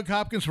is Doug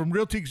Hopkins from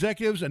Realty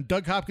Executives and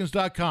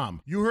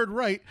DougHopkins.com. You heard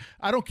right.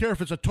 I don't care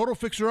if it's a total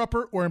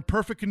fixer-upper or in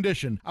perfect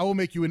condition. I will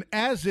make you an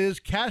as-is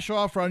cash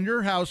offer on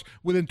your house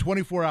within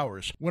 24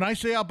 hours. When I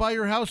say I'll buy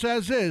your house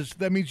as-is,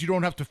 that means you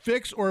don't have to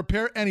fix or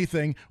repair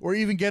anything or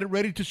even get it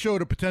ready to show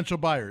to potential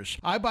buyers.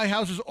 I buy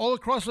houses all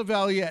across the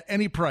Valley at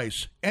any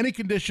price, any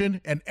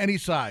condition, and any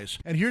size.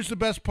 And here's the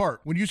best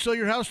part. When you sell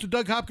your house to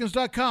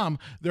DougHopkins.com,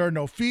 there are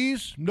no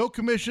fees, no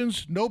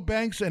commissions, no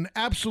banks, and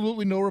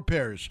absolutely no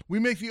repairs. We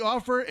make the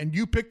offer and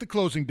you pick the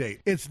closing date.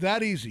 It's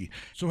that easy.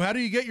 So how do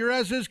you get your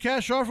as-is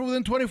cash offer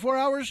within 24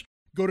 hours?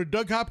 Go to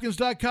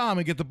DougHopkins.com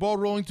and get the ball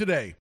rolling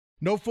today.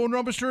 No phone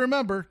numbers to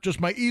remember, just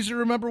my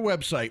easy-to-remember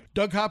website,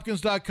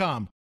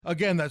 DougHopkins.com.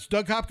 Again, that's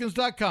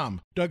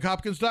DougHopkins.com.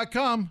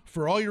 DougHopkins.com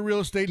for all your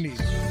real estate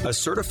needs. A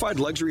certified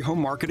luxury home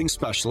marketing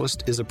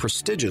specialist is a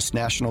prestigious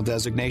national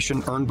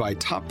designation earned by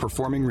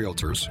top-performing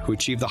realtors who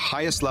achieve the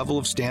highest level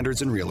of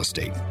standards in real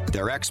estate.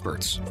 They're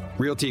experts.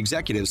 Realty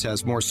Executives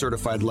has more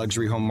certified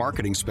luxury home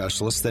marketing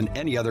specialists than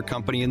any other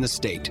company in the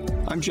state.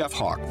 I'm Jeff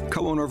Hawk,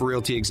 co-owner of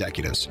Realty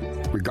Executives.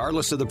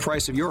 Regardless of the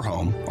price of your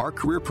home, our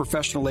career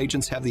professional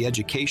agents have the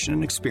education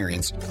and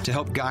experience to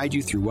help guide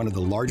you through one of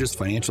the largest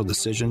financial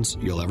decisions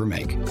you'll ever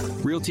make.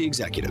 Realty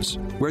Executives,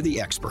 where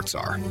the experts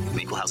are.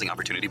 Equal Housing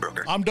Opportunity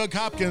Broker. I'm Doug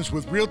Hopkins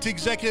with Realty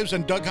Executives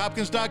and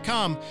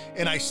DougHopkins.com,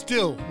 and I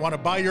still want to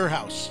buy your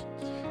house.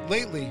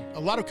 Lately, a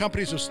lot of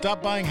companies have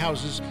stopped buying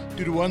houses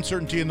due to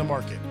uncertainty in the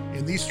market.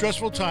 In these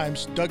stressful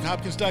times,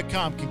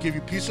 DougHopkins.com can give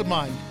you peace of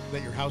mind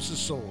that your house is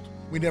sold.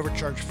 We never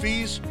charge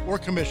fees or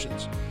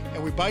commissions,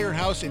 and we buy your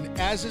house in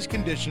as-is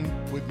condition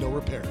with no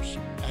repairs.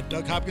 At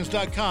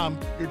DougHopkins.com,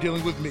 you're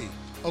dealing with me,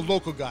 a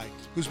local guy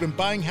who's been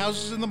buying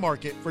houses in the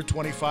market for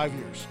 25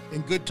 years,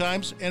 in good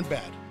times and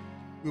bad.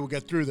 We will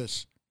get through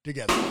this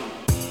together.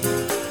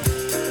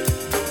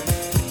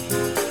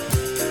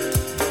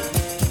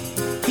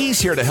 He's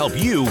here to help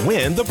you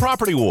win the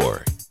property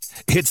war.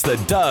 It's the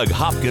Doug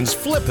Hopkins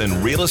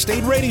Flippin' Real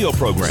Estate Radio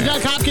program. The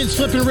Doug Hopkins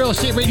Flippin' Real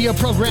Estate Radio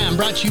program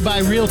brought to you by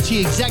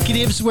Realty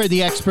Executives, where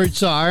the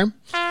experts are. And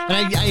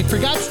I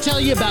forgot to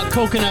tell you about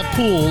coconut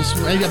pools.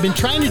 I've been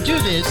trying to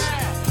do this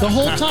the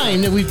whole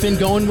time that we've been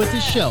going with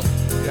this show.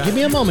 Yeah. Give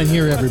me a moment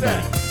here,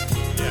 everybody.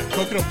 Yeah,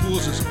 coconut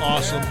pools is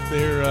awesome.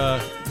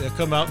 They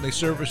come out and they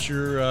service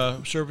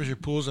your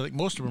pools. I think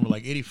most of them are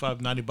like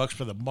 $85, $90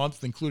 for the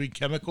month, including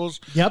chemicals.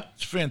 Yep,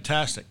 it's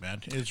fantastic,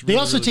 man. It's they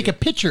also take a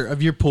picture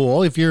of your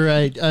pool if you're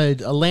a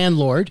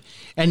landlord,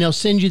 and they'll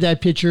send you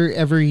that picture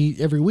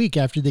every week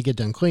after they get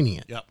done cleaning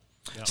it. Yep.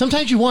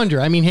 Sometimes you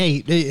wonder. I mean,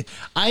 hey,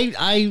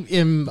 I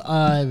am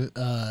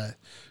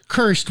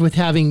cursed with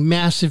having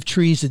massive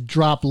trees that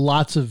drop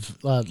lots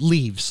of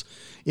leaves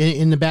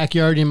in the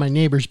backyard, in my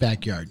neighbor's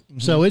backyard. Mm-hmm.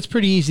 So it's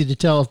pretty easy to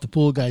tell if the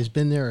pool guy's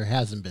been there or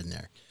hasn't been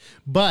there.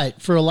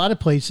 But for a lot of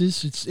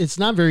places, it's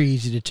not very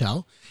easy to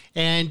tell.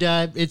 And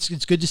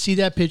it's good to see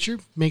that picture.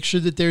 Make sure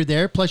that they're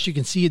there. Plus, you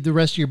can see the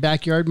rest of your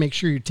backyard. Make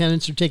sure your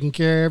tenants are taking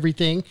care of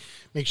everything.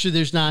 Make sure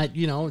there's not,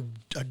 a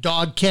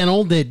dog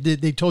kennel that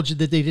they told you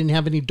that they didn't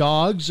have any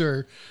dogs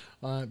or,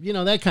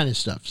 that kind of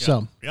stuff. Yeah.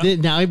 So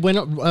now I went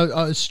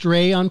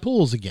astray on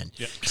pools again.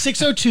 Yeah.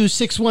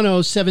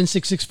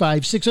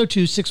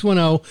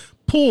 602-610-7665,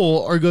 602-610-POOL,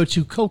 or go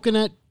to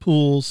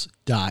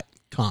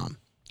coconutpools.com.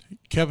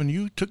 Kevin,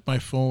 you took my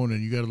phone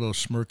and you got a little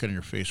smirk on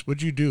your face.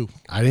 What'd you do?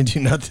 I didn't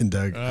do nothing,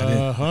 Doug.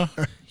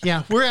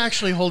 Yeah, we're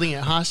actually holding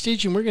it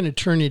hostage, and we're going to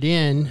turn it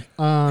in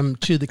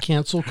to the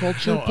cancel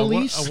culture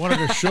police. I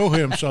wanted to show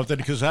him something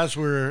because as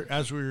we're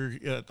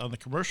on the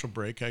commercial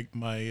break,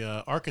 my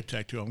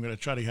architect, who I'm going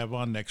to try to have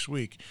on next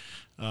week,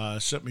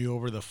 sent me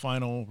over the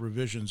final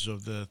revisions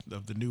of the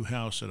new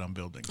house that I'm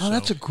building. Oh,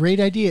 that's a great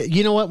idea.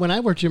 You know what? When I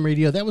worked in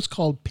radio, that was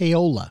called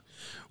payola,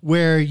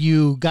 where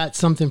you got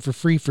something for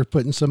free for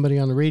putting somebody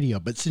on the radio.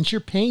 But since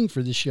you're paying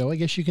for the show, I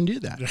guess you can do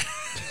that.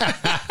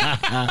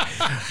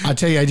 I'll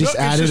tell you, I just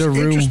added a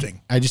room.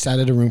 Interesting. I just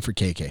added a room for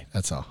KK.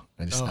 That's all.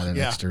 I just added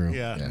an extra room.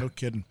 Yeah, no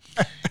kidding.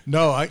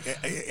 No, I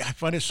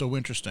find it so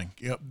interesting.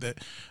 That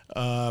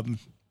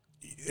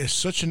it's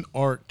such an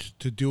art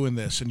to doing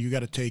this, and you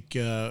got to take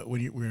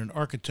when you're an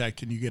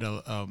architect and you get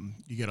a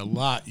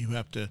lot. You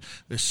have to.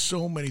 There's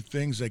so many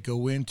things that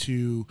go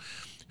into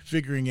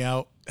figuring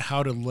out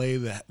how to lay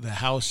the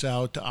house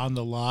out on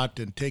the lot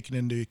and taking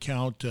into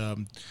account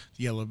the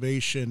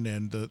elevation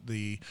and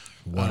the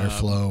water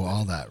flow,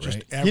 all that,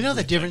 right?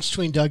 The difference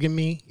between Doug and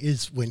me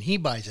is when he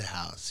buys a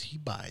house, he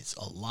buys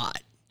a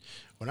lot.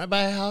 When I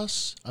buy a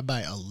house, I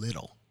buy a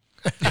little.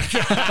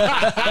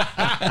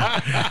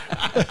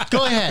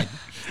 Go ahead.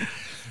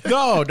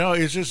 No,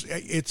 it's just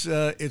it's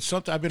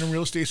something. I've been in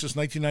real estate since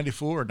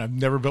 1994, and I've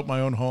never built my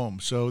own home.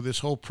 So this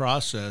whole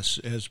process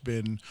has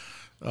been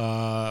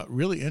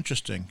really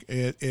interesting.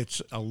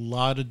 It's a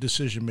lot of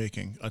decision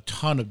making, a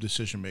ton of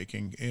decision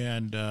making,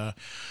 and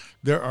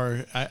there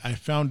are. I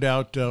found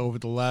out over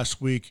the last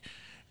week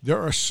there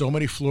are so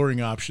many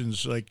flooring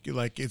options. Like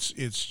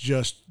it's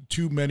just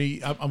too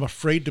many. I'm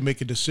afraid to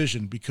make a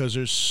decision because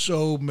there's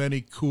so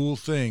many cool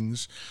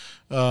things.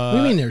 What do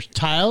you mean? There's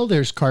tile,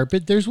 there's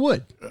carpet, there's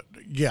wood.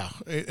 Yeah,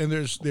 and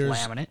there's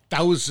laminate.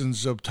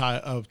 Thousands of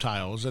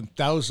tiles and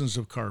thousands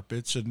of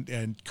carpets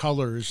and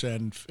colors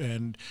and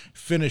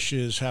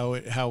finishes. How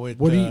it.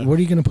 What are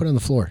you going to put on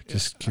the floor?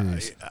 Just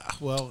curious.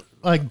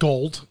 Like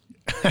gold.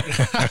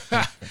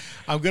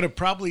 I'm gonna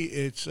probably.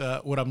 It's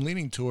what I'm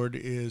leaning toward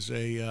is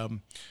a.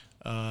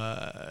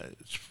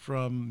 It's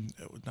from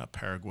not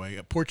Paraguay,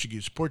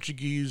 Portuguese.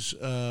 It's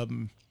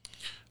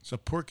a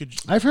Portuguese.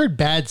 I've heard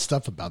bad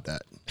stuff about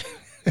that.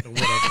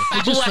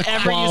 Whatever. Just the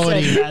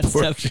quality. You said, bad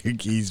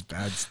Portuguese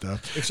bad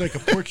stuff. It's like a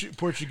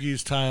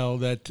Portuguese tile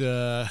that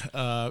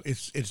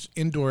it's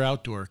indoor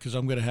outdoor because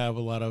I'm going to have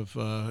a lot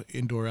of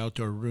indoor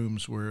outdoor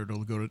rooms where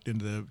it'll go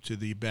to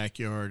the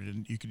backyard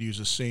and you could use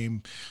the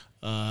same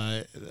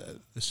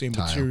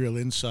material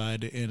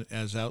inside and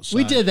as outside.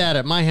 We did that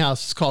at my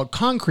house. It's called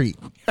concrete.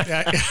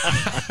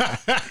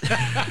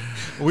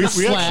 we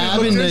slab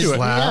actually looked and into it.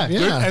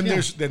 Yeah. And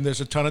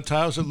there's a ton of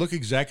tiles that look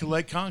exactly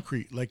like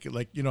concrete, like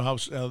you know how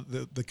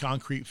the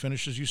concrete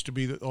finishes used to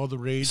be all the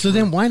rage. So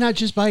then why not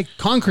just buy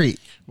concrete?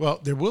 Well,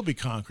 there will be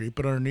concrete,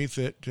 but underneath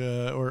it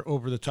or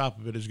over the top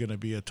of it is going to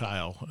be a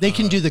tile. They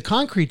can do the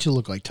concrete to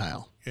look like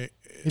tile.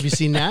 Have you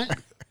seen that?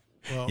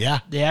 Well, yeah,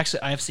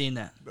 I've seen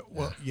that.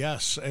 Well,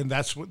 yes, and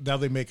that's what now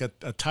they make a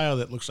tile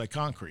that looks like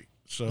concrete.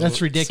 So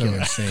that's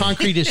ridiculous. So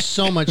concrete is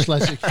so much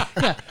less.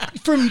 Yeah,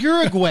 from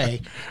Uruguay,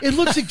 it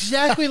looks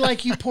exactly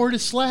like you poured a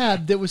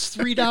slab that was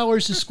 $3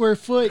 a square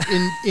foot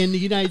in the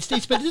United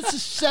States, but this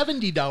is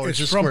 $70 a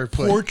square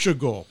foot.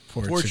 Portugal.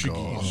 Portuguese.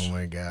 Oh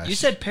my gosh! You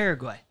said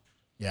Paraguay.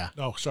 Yeah.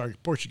 Oh, sorry,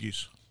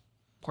 Portuguese.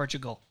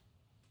 Portugal.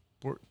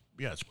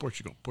 Yeah, it's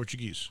Portugal.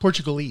 Portuguese.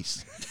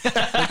 Portugalese.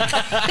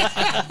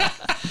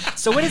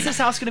 So when is this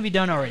house going to be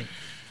done already?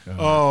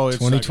 It's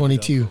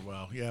 2022.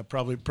 Well, yeah,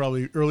 probably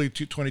early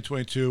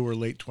 2022 or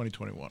late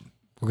 2021.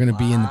 We're going to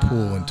be in the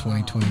pool in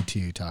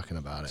 2022 talking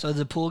about it. So is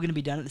the pool going to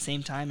be done at the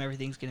same time?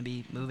 Everything's going to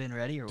be move-in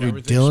ready? Or what?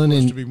 Everything's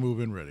supposed to be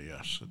move-in ready,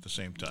 yes, at the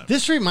same time.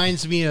 This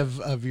reminds me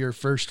of your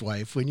first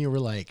wife when you were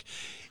like,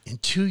 in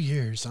 2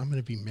 years, I'm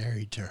going to be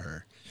married to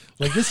her.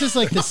 Like this is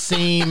like the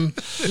same.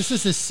 This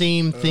is the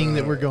same thing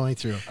that we're going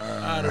through.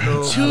 I don't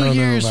know. 2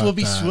 years we'll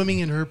be swimming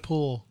in her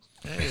pool.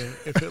 Hey,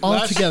 if it all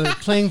lasts, together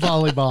playing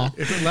volleyball.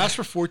 If it lasts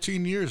for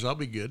 14 years, I'll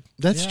be good.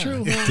 That's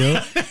true.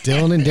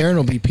 Dylan and Darren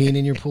will be peeing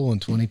in your pool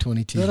in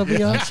 2022. That'll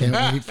be awesome. I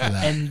can't wait for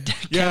that. And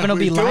Kevin will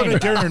be lying. Dylan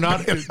and Darren are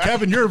not.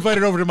 Kevin, you're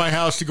invited over to my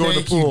house to go in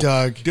the pool. You,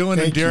 Doug.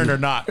 Dylan and Darren are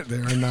not. They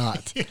are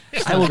not.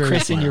 I will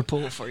christen your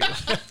pool for you.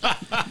 All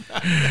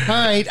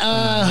right.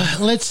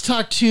 Let's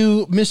talk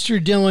to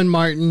Mr. Dylan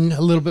Martin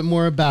a little bit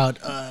more about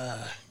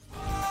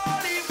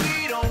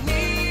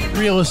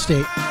real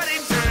estate.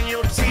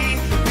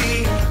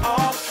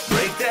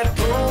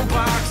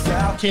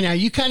 Okay, now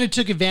you kind of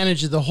took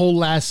advantage of the whole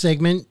last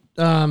segment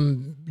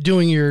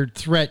doing your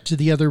threat to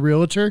the other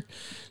realtor.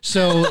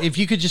 So if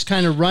you could just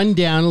kind of run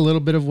down a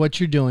little bit of what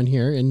you're doing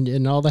here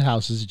and all the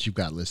houses that you've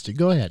got listed.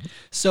 Go ahead.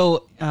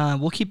 So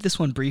we'll keep this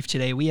one brief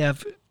today. We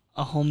have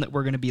a home that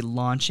we're going to be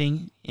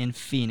launching in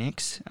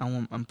Phoenix.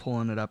 I'm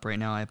pulling it up right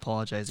now. I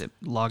apologize. It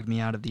logged me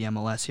out of the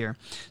MLS here.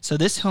 So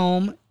this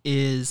home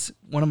is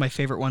one of my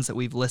favorite ones that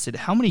we've listed.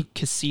 How many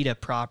casita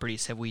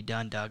properties have we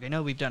done, Doug? I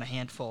know we've done a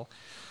handful,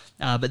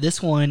 but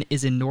this one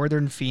is in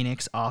northern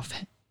Phoenix off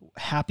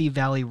Happy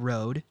Valley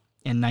Road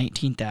and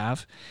 19th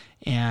Ave,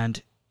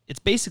 and it's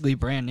basically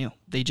brand new.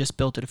 They just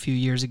built it a few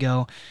years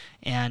ago,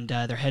 and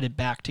they're headed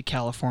back to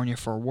California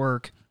for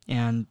work.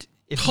 And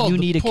if you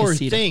need a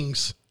casita,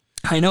 things.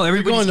 I know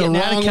everybody's going the getting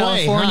out of wrong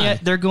way, California. huh?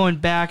 They're going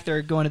back.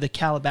 They're going to the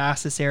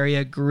Calabasas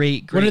area.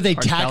 Great. What are they,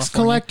 part of tax California.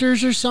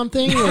 collectors or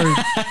something? Or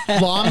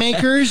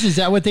lawmakers? Is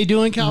that what they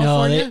do in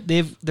California? No,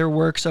 they've their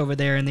works over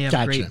there, and they have a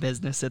Gotcha. great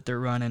business that they're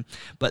running.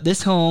 But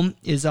this home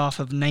is off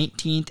of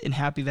 19th in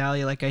Happy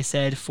Valley, like I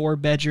said, 4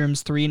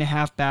 bedrooms,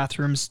 3.5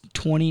 bathrooms,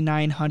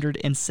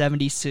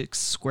 2,976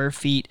 square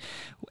feet,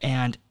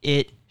 and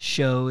it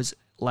shows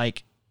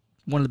like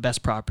one of the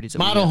best properties. That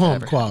Model we have home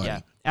ever had. quality.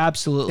 Yeah,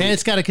 absolutely. And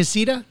it's got a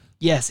casita?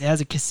 Yes, it has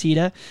a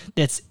casita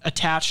that's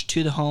attached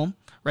to the home,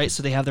 right?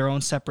 So they have their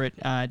own separate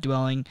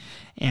dwelling,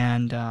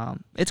 and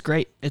it's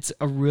great. It's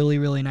a really,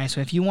 really nice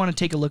one. If you want to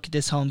take a look at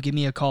this home, give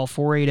me a call,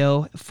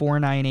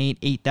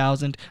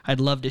 480-498-8000. I'd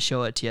love to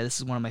show it to you. This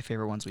is one of my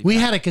favorite ones We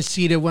had a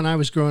casita when I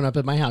was growing up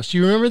at my house. Do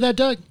you remember that,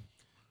 Doug?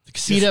 The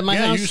casita at my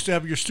house? you used to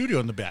have your studio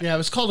in the back. Yeah, it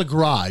was called a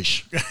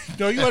garage.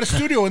 No, you had a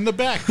studio in the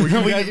back. Where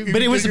you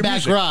But it was did a your back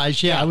music.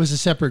 garage. Yeah, it was a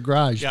separate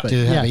garage. Yeah. But,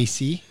 Did it have yeah.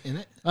 AC in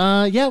it?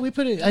 Yeah, we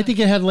put it. I think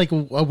it had like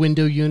a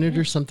window unit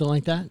or something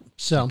like that.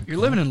 So, You're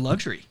living in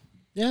luxury.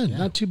 yeah,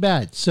 not too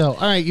bad. So,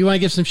 all right, you want to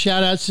give some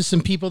shout outs to some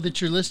people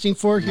that you're listing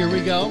for? Here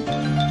we go.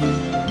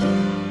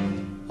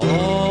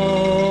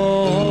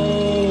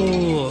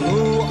 Oh,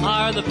 who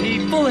are the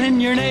people in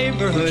your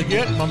neighborhood? What'd you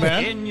get, my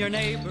man? In your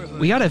neighborhood.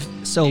 We got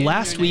so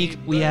last week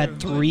we had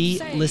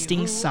 3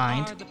 listings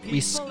signed.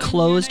 We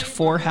closed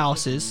 4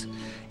 houses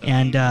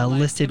and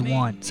listed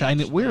 1. So I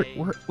mean we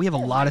have a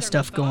lot of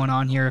stuff going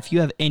on here. If you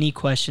have any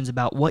questions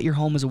about what your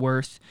home is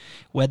worth,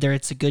 whether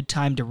it's a good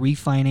time to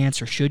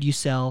refinance or should you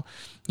sell,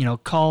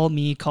 call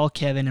me, call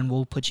Kevin, and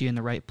we'll put you in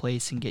the right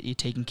place and get you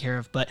taken care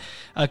of. But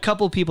a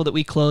couple of people that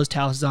we closed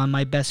houses on,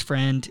 my best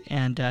friend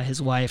and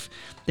his wife,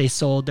 they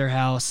sold their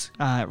house.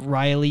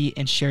 Riley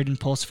and Sheridan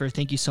Pulsifer,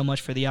 thank you so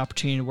much for the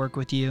opportunity to work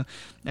with you.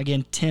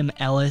 Again, Tim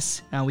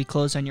Ellis, we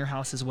closed on your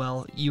house as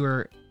well.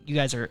 You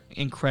guys are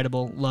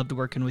incredible. Loved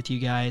working with you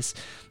guys.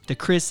 The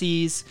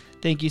Chrissies,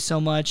 thank you so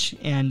much.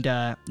 And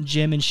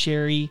Jim and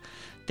Sherry,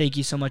 thank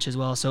you so much as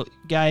well. So,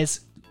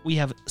 guys, we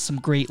have some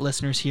great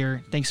listeners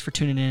here. Thanks for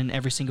tuning in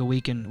every single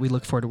week, and we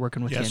look forward to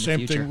working with you in the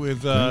future.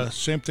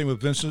 Same thing with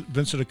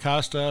Vincent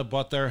Acosta.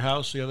 Bought their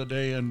house the other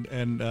day,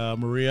 and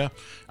Maria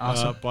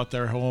Awesome. bought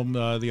their home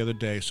the other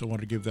day. So I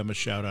wanted to give them a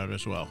shout out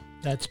as well.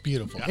 That's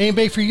beautiful. Yeah.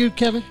 Anybody for you,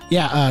 Kevin?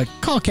 Yeah,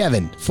 call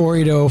Kevin,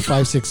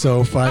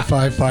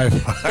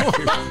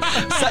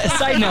 480-560-5555.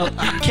 Side note,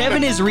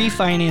 Kevin is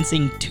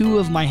refinancing 2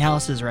 of my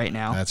houses right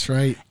now. That's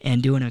right.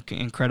 And doing an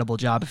incredible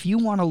job. If you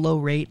want a low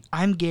rate,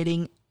 I'm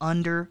getting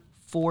under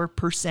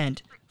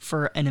 4%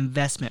 for an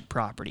investment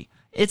property.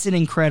 It's an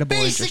incredible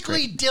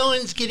Basically, interest rate.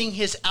 Dylan's getting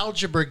his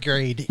algebra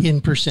grade in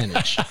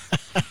percentage.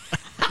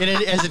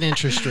 As an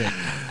interest rate.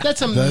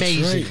 That's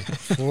amazing.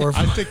 That's right.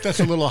 I think that's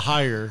a little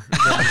higher than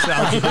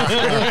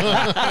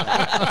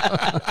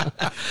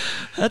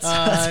That's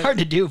hard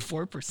to do,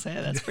 4%.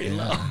 That's pretty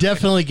low.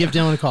 Definitely give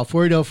Dylan a call,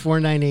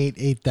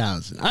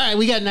 480-498-8000. All right,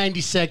 we got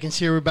 90 seconds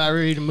here. We're about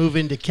ready to move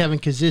into Kevin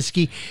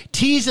Kaziski.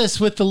 Tease us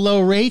with the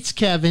low rates,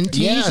 Kevin.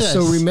 Tease us.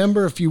 So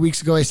remember a few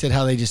weeks ago I said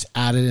how they just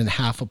added in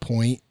half a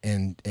point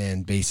and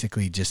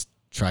basically just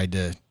tried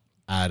to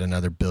add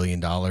another $1 billion.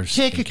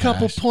 Take a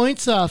couple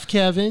points off,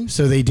 Kevin.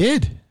 So they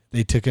did.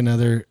 They took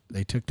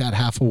that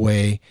half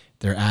away.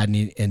 They're adding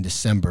it in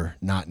December,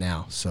 not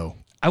now. So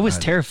I was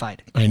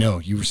terrified. I know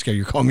you were scared.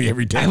 You call me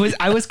every day.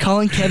 I was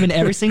calling Kevin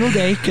every single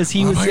day because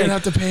he was Am I like, gonna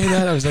have to pay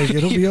that? I was like,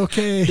 it'll be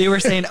okay. they were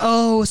saying,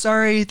 "Oh,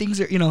 sorry,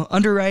 things are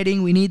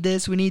underwriting. We need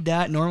this, we need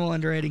that, normal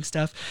underwriting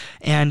stuff."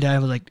 And I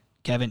was like,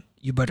 "Kevin,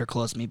 you better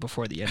close me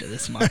before the end of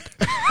this month."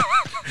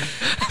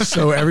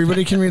 So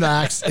everybody can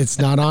relax. It's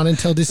not on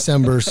until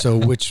December, so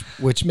which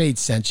made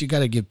sense. You got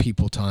to give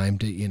people time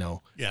to, Yeah,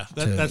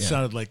 that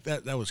sounded like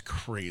that was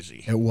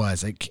crazy. It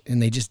was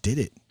and they just did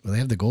it. Well, they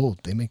have the gold.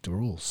 They make the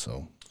rules.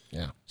 So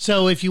yeah.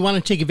 So if you want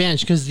to take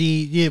advantage, because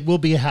it will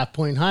be a half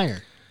point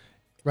higher,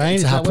 right?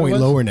 It's Is a that half what it point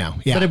was? lower now.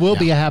 Yeah, But it will yeah.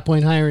 be a half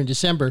point higher in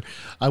December,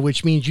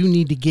 which means you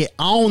need to get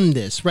on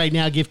this right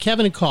now. Give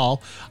Kevin a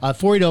call,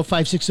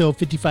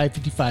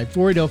 480-560-5555,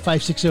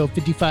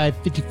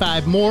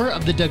 480-560-5555. More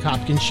of the Doug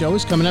Hopkins Show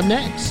is coming up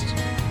next.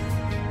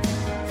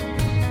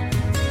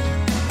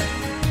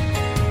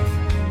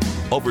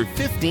 Over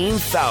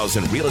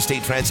 15,000 real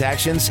estate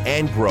transactions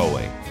and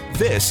growing.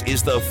 This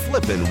is the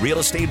Flippin' Real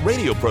Estate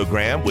Radio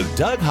program with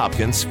Doug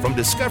Hopkins from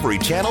Discovery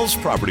Channel's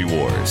Property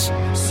Wars.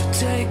 So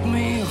take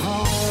me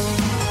home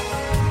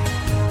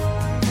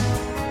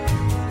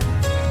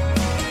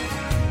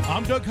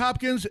Doug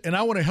Hopkins, and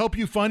I want to help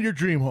you find your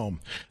dream home.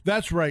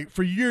 That's right.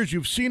 For years,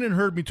 you've seen and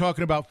heard me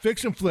talking about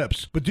fix and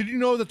flips. But did you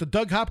know that the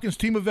Doug Hopkins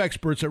team of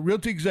experts at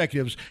Realty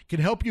Executives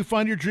can help you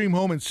find your dream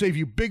home and save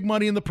you big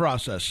money in the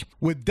process?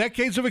 With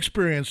decades of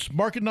experience,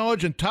 market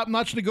knowledge, and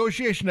top-notch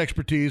negotiation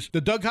expertise,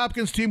 the Doug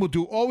Hopkins team will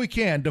do all we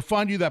can to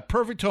find you that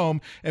perfect home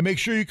and make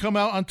sure you come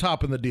out on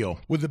top in the deal.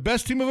 With the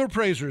best team of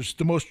appraisers,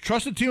 the most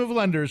trusted team of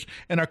lenders,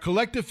 and our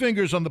collective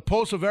fingers on the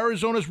pulse of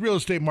Arizona's real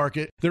estate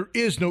market, there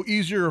is no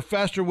easier or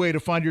faster way to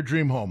find your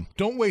dream home.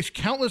 Don't waste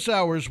countless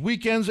hours,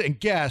 weekends, and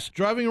gas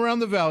driving around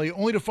the valley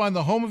only to find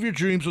the home of your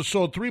dreams was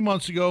sold 3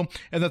 months ago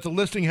and that the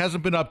listing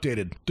hasn't been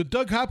updated. The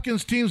Doug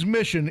Hopkins team's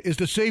mission is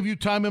to save you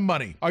time and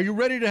money. Are you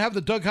ready to have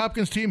the Doug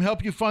Hopkins team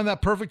help you find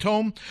that perfect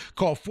home?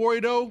 Call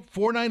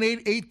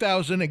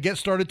 480-498-8000 and get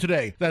started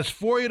today. That's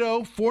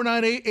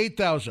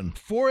 480-498-8000.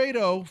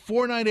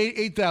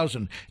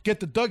 480-498-8000. Get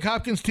the Doug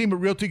Hopkins team at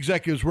Realty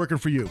Executives working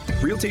for you.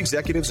 Realty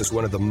Executives is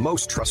one of the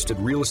most trusted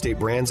real estate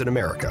brands in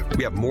America.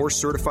 We have more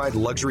certified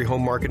luxury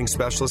home marketing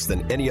specialists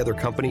than any other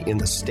company in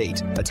the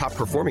state, a top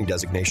performing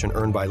designation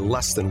earned by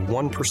less than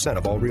 1%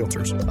 of all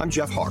realtors. I'm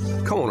Jeff Hawk,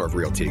 co-owner of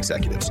Realty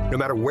Executives. No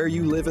matter where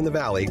you live in the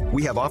Valley,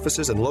 we have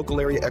offices and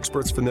local area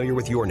experts familiar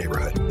with your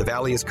neighborhood. The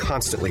Valley is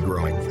constantly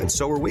growing, and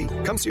so are we.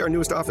 Come see our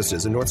newest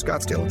offices in North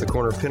Scottsdale at the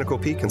corner of Pinnacle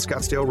Peak and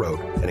Scottsdale Road,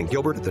 and in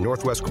Gilbert at the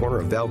northwest corner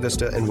of Val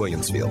Vista and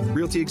Williamsfield.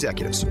 Realty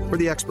Executives, where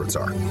the experts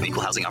are.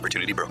 Equal Housing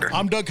Opportunity Broker.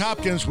 I'm Doug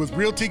Hopkins with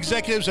Realty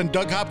Executives and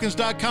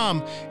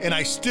DougHopkins.com, and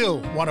I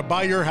still want to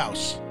buy your house.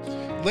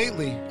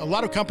 Lately, a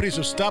lot of companies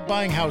have stopped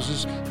buying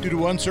houses due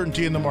to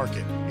uncertainty in the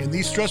market. In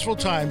these stressful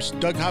times,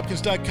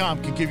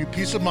 DougHopkins.com can give you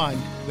peace of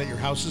mind that your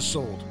house is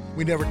sold.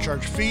 We never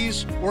charge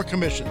fees or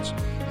commissions,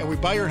 and we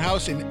buy your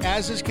house in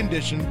as-is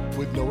condition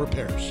with no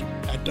repairs.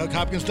 At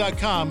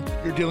DougHopkins.com,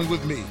 you're dealing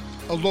with me,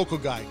 a local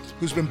guy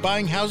who's been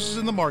buying houses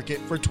in the market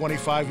for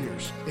 25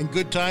 years, in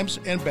good times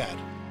and bad.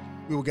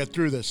 We will get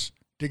through this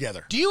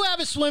together. Do you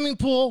have a swimming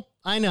pool?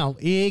 I know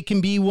it can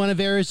be one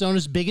of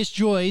Arizona's biggest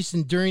joys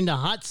and during the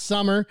hot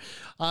summer,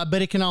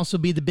 but it can also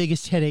be the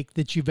biggest headache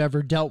that you've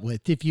ever dealt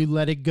with if you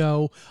let it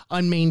go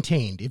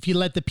unmaintained, if you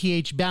let the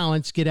pH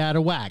balance get out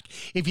of whack,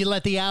 if you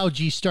let the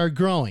algae start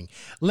growing.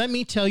 Let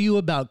me tell you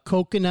about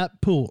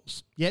Coconut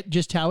Pools. Yet,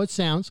 just how it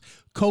sounds,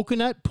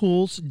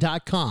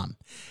 CoconutPools.com.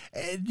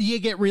 You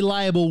get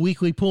reliable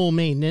weekly pool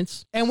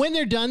maintenance. And when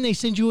they're done, they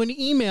send you an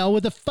email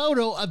with a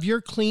photo of your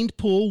cleaned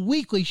pool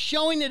weekly,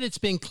 showing that it's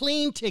been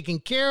cleaned, taken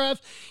care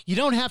of. You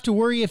don't have to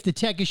worry if the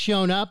tech has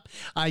shown up.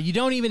 You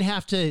don't even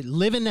have to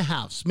live in the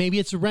house. Maybe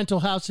it's a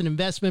rental house, an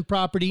investment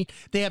property.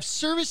 They have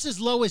service as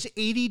low as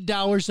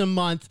 $80 a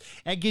month.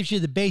 That gives you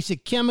the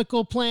basic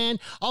chemical plan.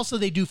 Also,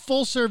 they do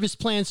full service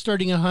plans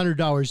starting at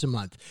 $100 a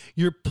month.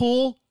 Your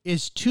pool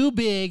is too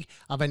big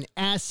of an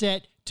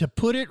asset to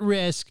put at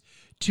risk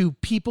to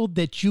people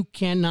that you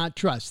cannot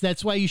trust.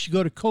 That's why you should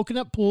go to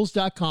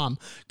CoconutPools.com.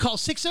 Call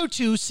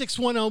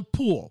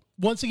 602-610-POOL.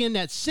 Once again,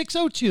 that's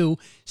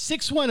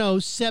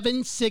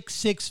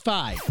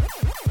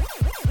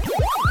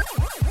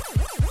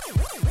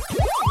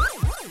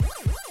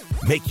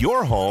 602-610-7665. Make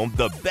your home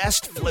the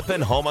best flippin'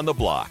 home on the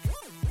block.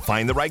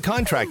 Find the right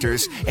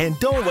contractors and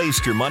don't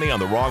waste your money on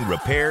the wrong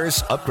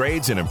repairs,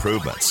 upgrades, and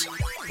improvements.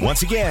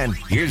 Once again,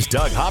 here's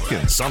Doug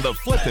Hopkins on the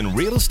Flippin'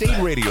 Real Estate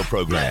Radio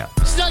program.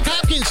 It's Doug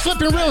Hopkins,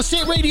 Flippin' Real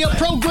Estate Radio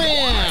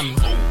program.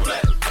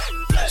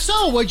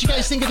 So, what'd you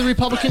guys think of the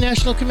Republican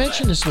National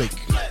Convention this week?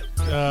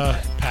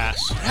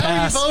 Pass. How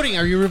are you voting?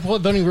 Are you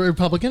voting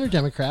Republican or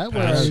Democrat?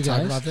 What are you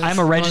guys? I'm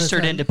a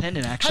registered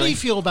independent, actually. How do you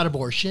feel about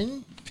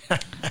abortion? Okay.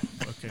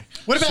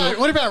 What about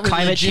religion?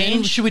 climate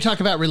change? Should we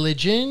talk about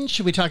religion?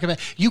 Should we talk about?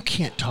 You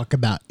can't talk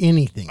about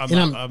anything.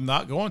 I'm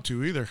not going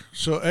to either.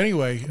 So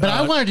anyway, but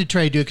I wanted to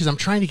try to do it because I'm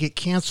trying to get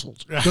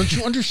canceled. Don't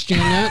you understand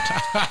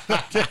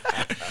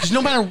that? Because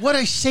no matter what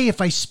I say,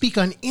 if I speak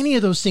on any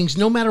of those things,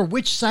 no matter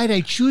which side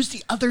I choose,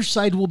 the other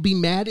side will be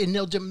mad and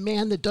they'll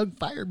demand that Doug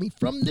fire me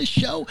from this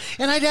show,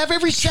 and I'd have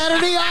every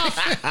Saturday off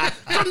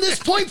from this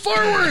point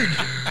forward.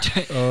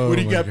 What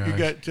do you got? You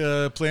got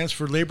plans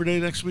for Labor Day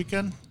next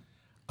weekend?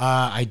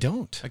 I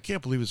don't. I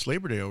can't believe it's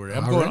Labor Day over there.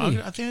 I think I'm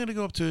going to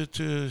go up to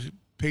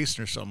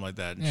Payson or something like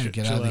that and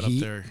get chill out of the out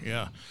heat. up there.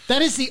 Yeah.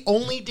 That is the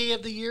only day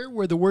of the year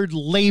where the word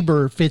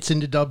labor fits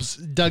into Doug's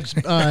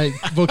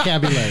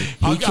vocabulary.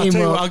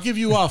 I'll give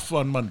you off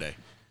on Monday.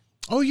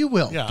 Oh, you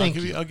will. Yeah, Thank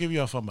I'll you. give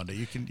you off on Monday.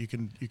 You can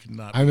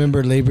not. I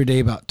remember Labor Day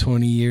about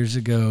 20 years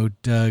ago.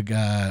 Doug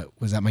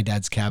was at my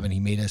dad's cabin. He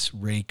made us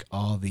rake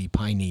all the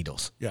pine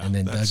needles. Yeah, and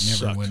then that Doug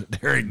sucked. never went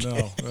there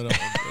again. No,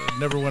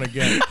 never went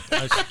again.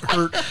 I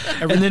hurt.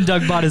 And then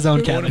Doug bought his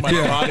own One of cabin.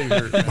 my body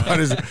hurt. On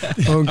his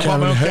own I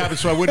bought my own cabin. cabin,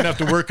 so I wouldn't have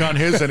to work on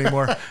his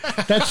anymore.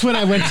 That's when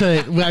I went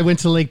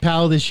to Lake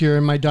Powell this year,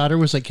 and my daughter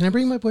was like, "Can I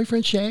bring my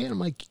boyfriend Shay?" And I'm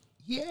like,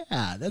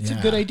 "Yeah, that's a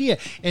good idea."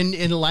 And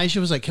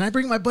Elijah was like, "Can I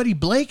bring my buddy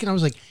Blake?" And I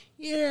was like,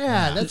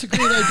 "Yeah, that's a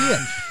great idea."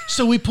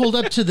 So we pulled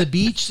up to the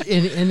beach,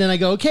 and then I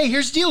go, "Okay,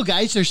 here's the deal,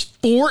 guys. There's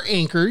 4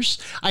 anchors.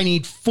 I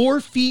need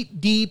 4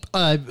 feet deep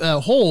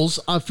holes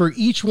for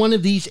each one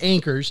of these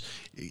anchors.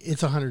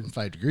 It's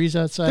 105 degrees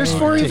outside. There's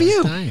 4 of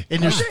you.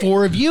 And there's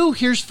 4 of you.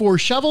 Here's 4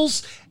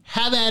 shovels.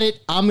 Have at it.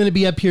 I'm going to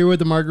be up here with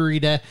the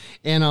margarita,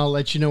 and I'll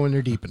let you know when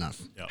they're deep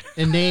enough. Yep.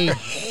 And they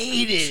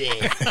hated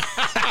it.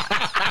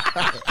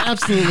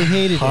 Absolutely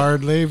hated it.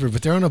 Hard labor,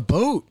 but they're on a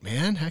boat,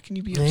 man. How can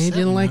you be upset? They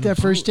didn't like on a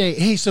that first boat? day.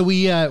 Hey, so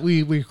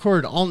we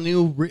recorded all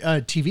new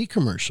TV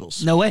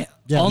commercials. No way.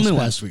 All this new past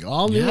ones. week.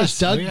 All new ones.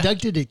 Yes. Doug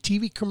did a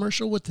TV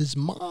commercial with his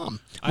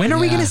mom. When are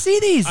we going to see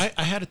these?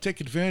 I had to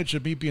take advantage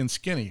of me being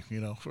skinny,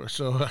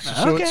 so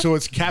Okay. so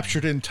it's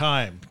captured in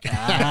time.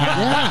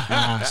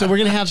 Yeah. So we're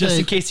gonna have Just the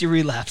in case you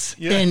relapse.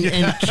 and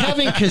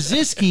Kevin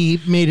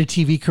Kaziski made a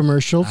TV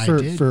commercial I for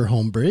did.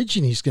 Homebridge,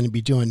 and he's going to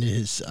be doing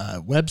his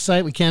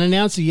website. We can't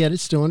announce it yet;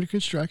 it's still under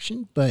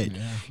construction, but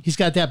he's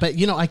got that. But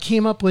I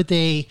came up with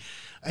an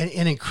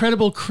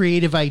incredible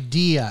creative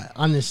idea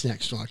on this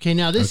next one. Okay,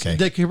 now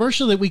the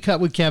commercial that we cut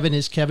with Kevin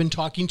is Kevin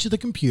talking to the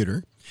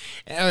computer.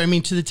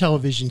 To the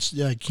television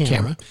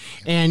camera.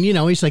 And,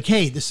 he's like,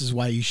 hey, this is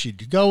why you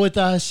should go with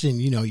us.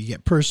 And, you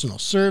get personal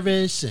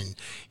service. And,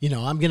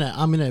 I'm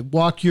going to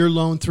walk your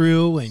loan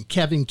through, and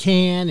Kevin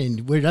can.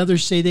 And when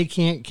others say they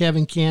can't,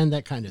 Kevin can,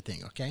 that kind of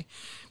thing. Okay.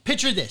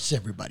 Picture this,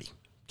 everybody.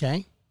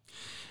 Okay.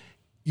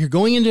 You're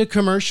going into a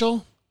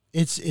commercial.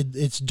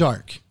 It's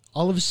dark.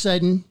 All of a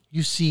sudden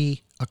you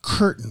see a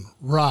curtain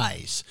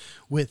rise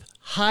with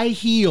high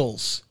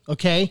heels,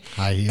 okay?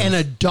 High heels. And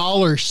a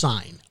dollar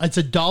sign. It's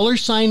a dollar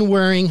sign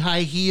wearing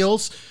high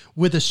heels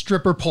with a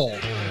stripper pole.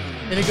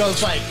 And it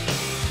goes like...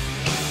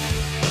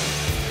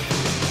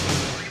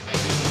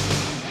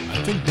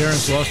 I think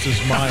Darren's lost his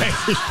mind.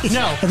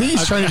 No. I think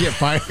he's trying to get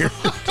fired.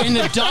 And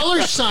the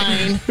dollar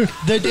sign,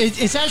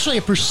 it's actually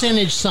a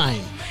percentage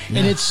sign.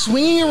 And it's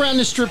swinging around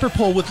the stripper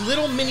pole with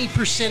little mini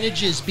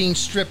percentages being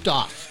stripped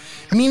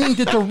off, meaning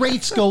that the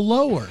rates go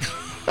lower.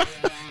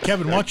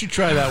 Kevin, why don't you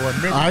try that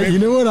one? You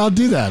know what? I'll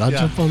do that. I'll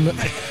jump on the...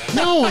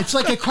 No, it's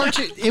like a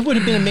cartoon. It would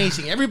have been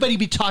amazing. Everybody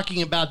be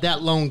talking about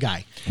that loan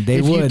guy. They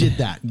if would. you did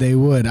that. They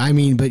would. But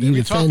you They'd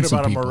be talking defend some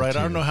about him, all people, right. too.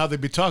 I don't know how they'd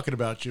be talking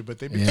about you, but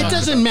they'd be Yeah. talking It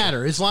doesn't about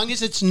matter as long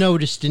as it's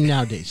noticed in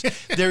nowadays.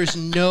 There is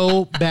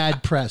no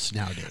bad press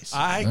nowadays.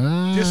 I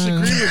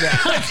disagree with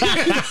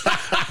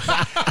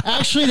that.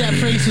 Actually, that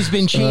phrase has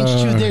been changed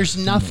to "there's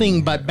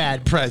nothing but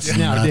bad press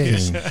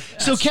nowadays."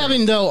 So,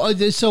 Kevin, though,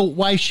 so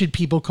why should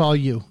people call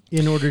you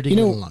in order to get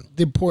a loan?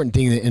 The important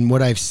thing, and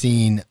what I've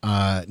seen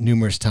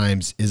numerous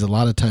times, is a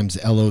lot of times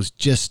LOs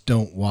just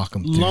don't walk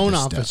them through Loan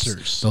the steps.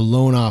 officers. The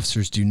loan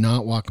officers do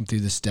not walk them through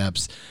the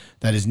steps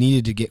that is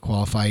needed to get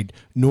qualified,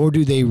 nor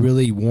do they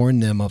really warn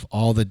them of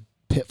all the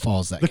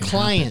pitfalls that The can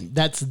client, happen.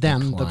 that's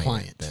them, the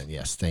client. Then,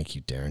 yes, thank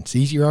you, Darren.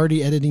 See, you're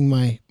already editing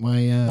my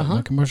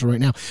commercial right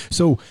now.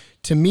 So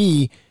to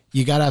me,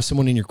 you got to have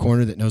someone in your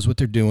corner that knows what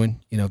they're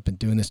doing. I've been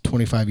doing this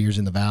 25 years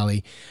in the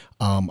Valley.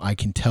 I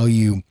can tell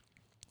you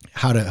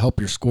how to help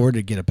your score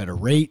to get a better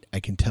rate. I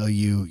can tell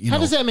you, How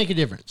does that make a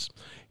difference?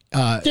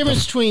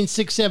 Difference between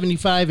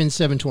 675 and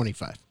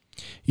 725.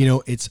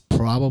 It's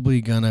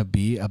probably going to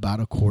be about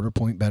a quarter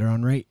point better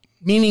on rate.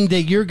 Meaning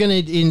that you're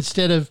going to,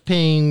 instead of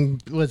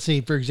paying, let's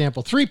say, for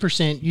example,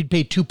 3%, you'd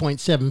pay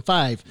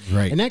 2.75.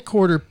 Right. And that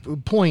quarter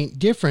point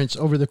difference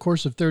over the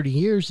course of 30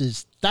 years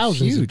is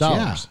thousands of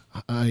dollars.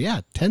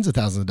 Yeah, tens of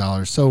thousands of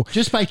dollars. So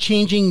Just by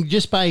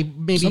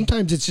maybe...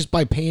 sometimes it's just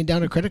by paying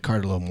down a credit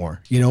card a little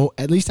more.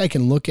 At least I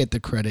can look at the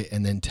credit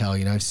and then tell,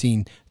 I've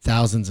seen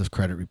thousands of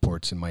credit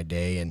reports in my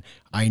day, and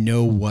I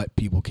know what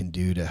people can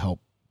do to help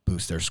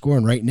boost their score.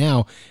 And right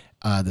now,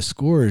 the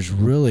score is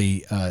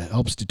really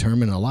helps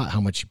determine a lot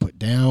how much you put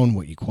down,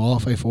 what you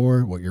qualify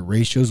for, what your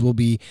ratios will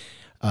be.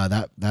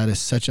 That is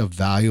such a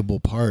valuable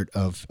part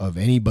of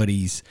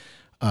anybody's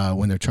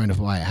when they're trying to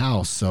buy a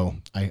house. So,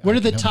 What are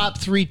the top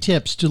 3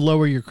 tips to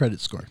lower your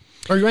credit score?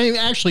 Or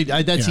actually,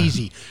 that's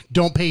easy.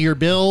 Don't pay your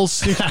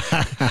bills.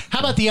 How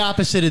about the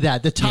opposite of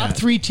that? The top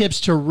 3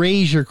 tips to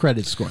raise your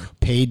credit score.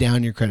 Pay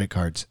down your credit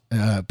cards.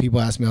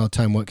 People ask me all the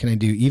time, what can I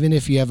do? Even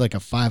if you have like a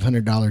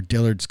 $500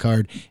 Dillard's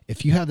card,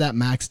 if you have that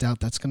maxed out,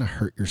 that's going to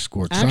hurt your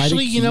score.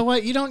 Actually, you know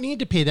what? You don't need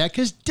to pay that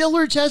because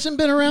Dillard's hasn't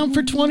been around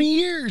for 20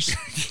 years.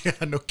 Yeah,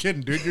 no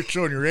kidding, dude. You're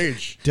showing your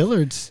age.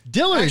 Dillard's.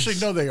 Dillard's.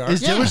 Actually, no, they are.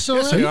 Is Dillard's still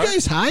Yes, around? they Are you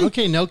guys high?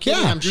 Okay, no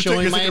kidding. I'm You're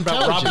showing my thinking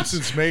about intelligence.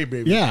 Robinson's May,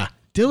 baby. Yeah.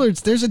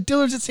 Dillard's. There's a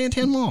Dillard's at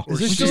Santan Mall. Or Is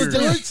there still a Sears.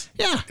 Dillard's?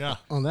 Yeah. Yeah.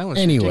 Oh, that was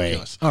Anyway,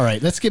 ridiculous. all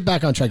right, let's get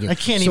back on track here. I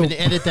can't So, even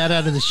edit that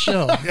out of the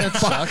show. That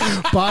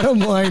sucks. Bottom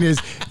line is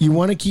you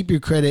want to keep your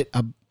credit,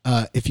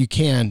 if you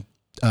can,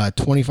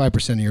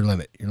 25% of your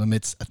limit. Your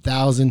limit's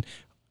 1,000.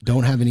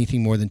 Don't have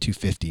anything more than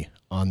 250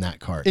 on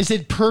that card. Is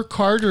it per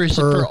card or is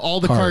it Per for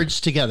all the card.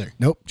 cards together?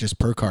 Nope, just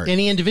per card.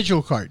 Any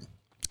individual card?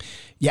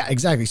 Yeah,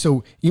 exactly.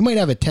 So you might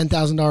have a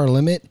 $10,000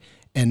 limit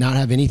and not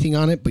have anything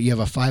on it, but you have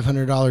a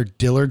 $500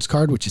 Dillard's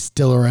card, which is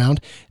still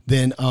around,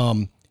 then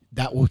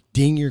that will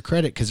ding your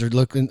credit because it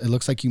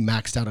looks like you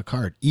maxed out a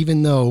card,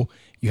 even though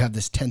you have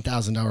this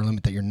 $10,000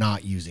 limit that you're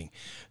not using.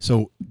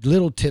 So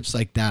little tips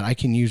like that, I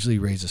can usually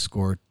raise a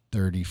score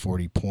 30,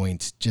 40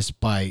 points just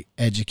by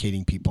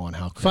educating people on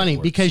how credit Funny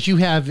works. because you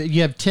have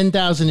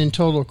 $10,000 in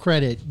total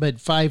credit, but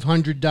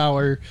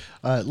 $500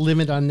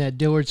 limit on that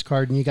Dillard's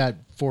card, and you got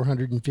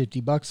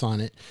 $450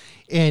 on it.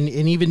 And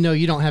even though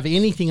you don't have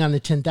anything on the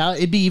 10,000,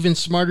 it'd be even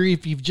smarter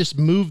if you've just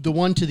moved the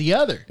one to the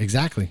other.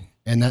 Exactly.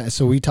 And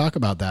so we talk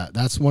about that.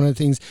 That's one of the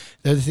things.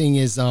 The other thing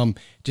is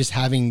just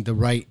having the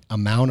right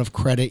amount of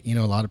credit. You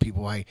know, a lot of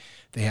people,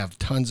 they have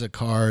tons of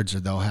cards, or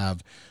they'll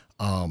have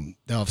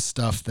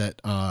stuff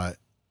that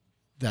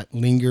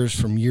lingers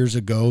from years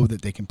ago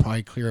that they can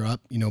probably clear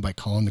up, you know, by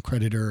calling the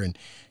creditor and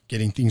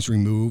getting things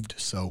removed.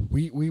 So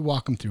we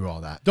walk them through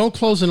all that. Don't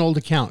close an old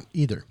account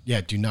either.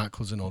 Yeah, do not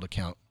close an old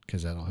account,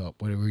 because that'll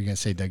help. What were you going to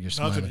say, Doug? You're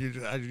smiling.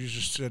 Nothing. You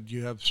just said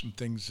you have some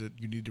things that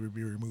you need to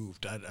be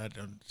removed. I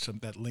don't some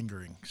that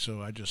lingering.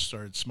 So I just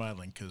started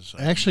smiling because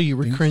Actually, you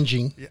were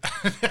cringing.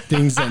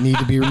 Things that need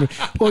to be removed.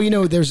 Well, you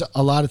know, there's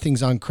a lot of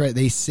things on credit.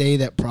 They say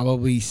that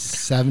probably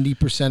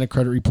 70% of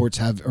credit reports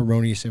have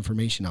erroneous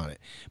information on it,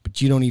 but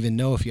you don't even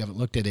know if you haven't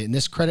looked at it. And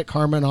this Credit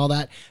Karma and all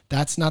that,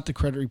 that's not the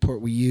credit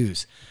report we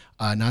use.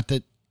 Not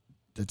that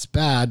that's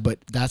bad, but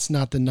that's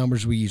not the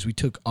numbers we use. We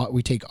take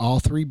all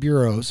three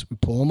bureaus, we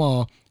pull them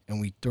all, and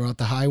we throw out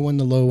the high one,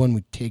 the low one.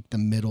 We take the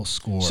middle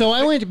score. So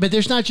I went, but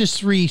there's not just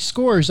three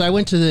scores. I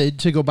went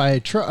to go buy a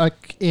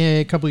truck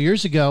a couple of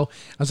years ago.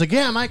 I was like,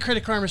 yeah, my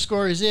Credit Karma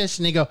score is this.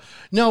 And they go,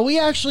 no, we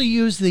actually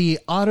use the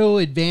Auto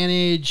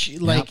Advantage,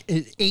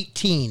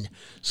 18.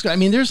 So, I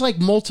mean, there's like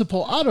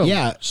multiple auto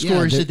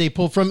scores that they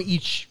pull from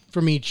each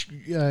credit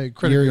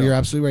bureau. You're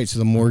absolutely right. So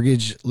the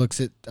mortgage looks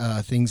at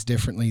things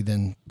differently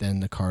than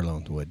the car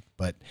loan would.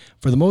 But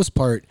for the most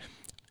part,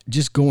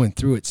 just going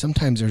through it,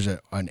 sometimes there's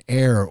an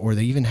error, or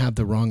they even have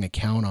the wrong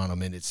account on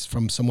them, and it's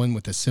from someone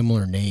with a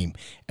similar name,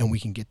 and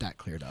we can get that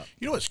cleared up.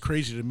 You know what's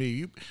crazy to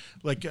me?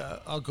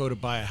 I'll go to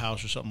buy a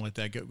house or something like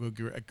that,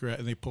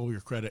 and they pull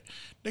your credit.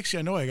 Next thing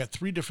I know, I got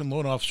 3 different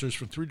loan officers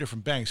from 3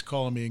 different banks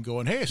calling me and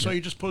going, "Hey, I saw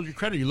you just pulled your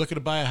credit. You're looking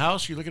to buy a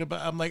house. You're looking to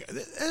buy." I'm like,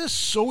 that is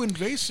so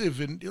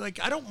invasive, and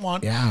I don't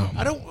want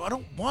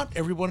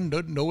everyone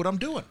to know what I'm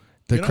doing.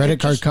 The credit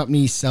card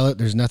companies sell it.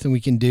 There's nothing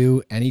we can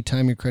do.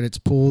 Anytime your credit's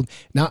pulled.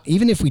 Now,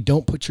 even if we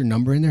don't put your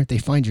number in there, they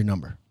find your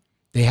number.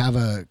 They have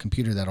a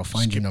computer that'll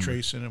find your number.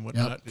 Tracing and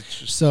whatnot. Yep. It's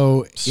just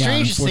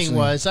strangest thing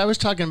was, I was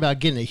talking about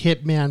getting a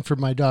hitman for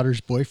my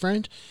daughter's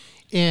boyfriend.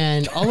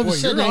 And all of a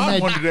sudden, you're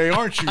on one today,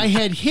 aren't you? I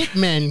had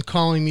hitmen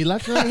calling me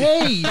left and right.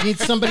 Hey, you need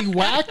somebody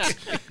whacked?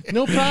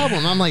 No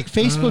problem. I'm like,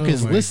 Facebook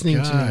is listening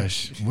to me.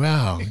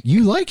 Wow.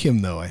 You like him,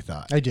 though, I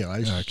thought. I do.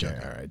 Okay,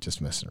 all right.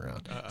 Just messing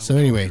around. So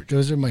anyway,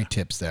 those are my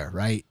tips there,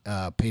 right?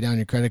 Pay down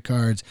your credit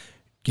cards,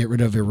 get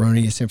rid of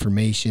erroneous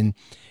information,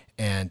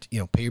 and,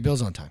 pay your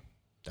bills on time.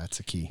 That's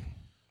the key,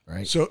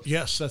 right? So,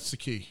 yes, that's the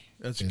key.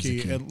 That's the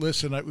key. And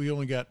listen, we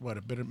only got,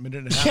 a minute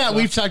and a half Yeah, left.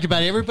 we've talked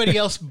about everybody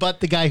else but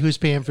the guy who's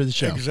paying for the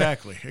show.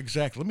 Exactly.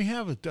 Let me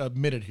have a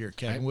minute here,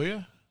 Kevin, will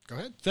you? Go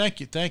ahead.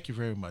 Thank you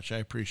very much. I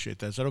appreciate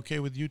that. Is that okay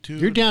with you two?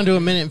 You're down to a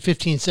minute and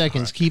 15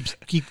 seconds. Right.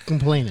 Keep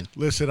complaining.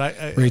 Listen,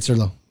 rates are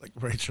low.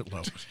 Rates are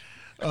low.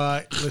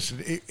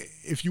 Listen,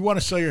 if you want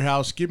to sell your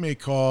house, give me a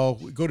call.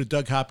 Go to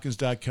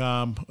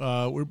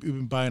DougHopkins.com. We've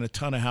been buying a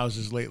ton of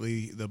houses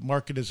lately. The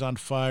market is on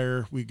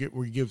fire. We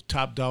give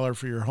top dollar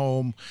for your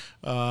home.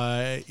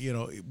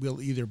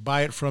 We'll either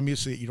buy it from you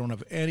so that you don't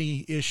have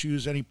any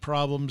issues, any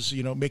problems.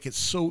 Make it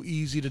so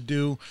easy to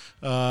do.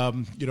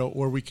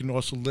 Or we can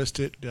also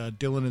list it.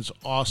 Dylan is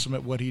awesome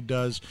at what he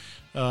does.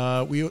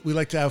 We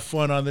like to have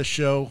fun on this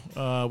show.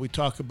 We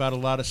talk about a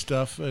lot of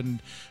stuff,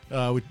 and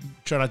we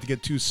try not to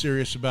get too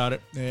serious about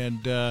it.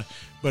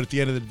 But at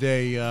the end of the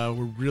day,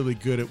 we're really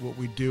good at what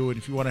we do. And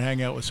if you want to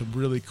hang out with some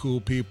really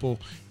cool people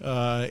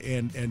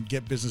and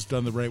get business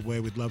done the right way,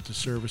 we'd love to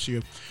service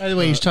you. By the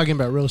way, he's talking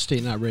about real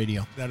estate, not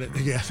radio. That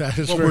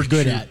is what we're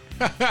good at.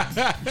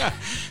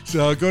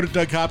 So go to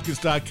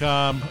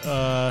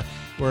DougHopkins.com.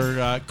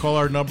 Or call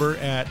our number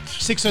at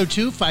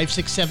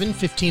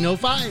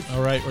 602-567-1505.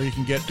 All right, or you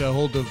can get a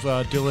hold of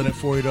Dylan at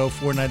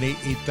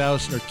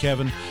 480-498-8000 or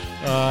Kevin.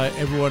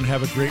 Everyone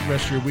have a great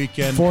rest of your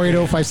weekend.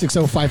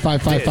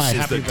 480-560-5555. This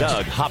is the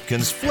Doug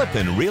Hopkins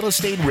Flippin' Real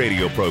Estate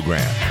Radio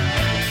Program.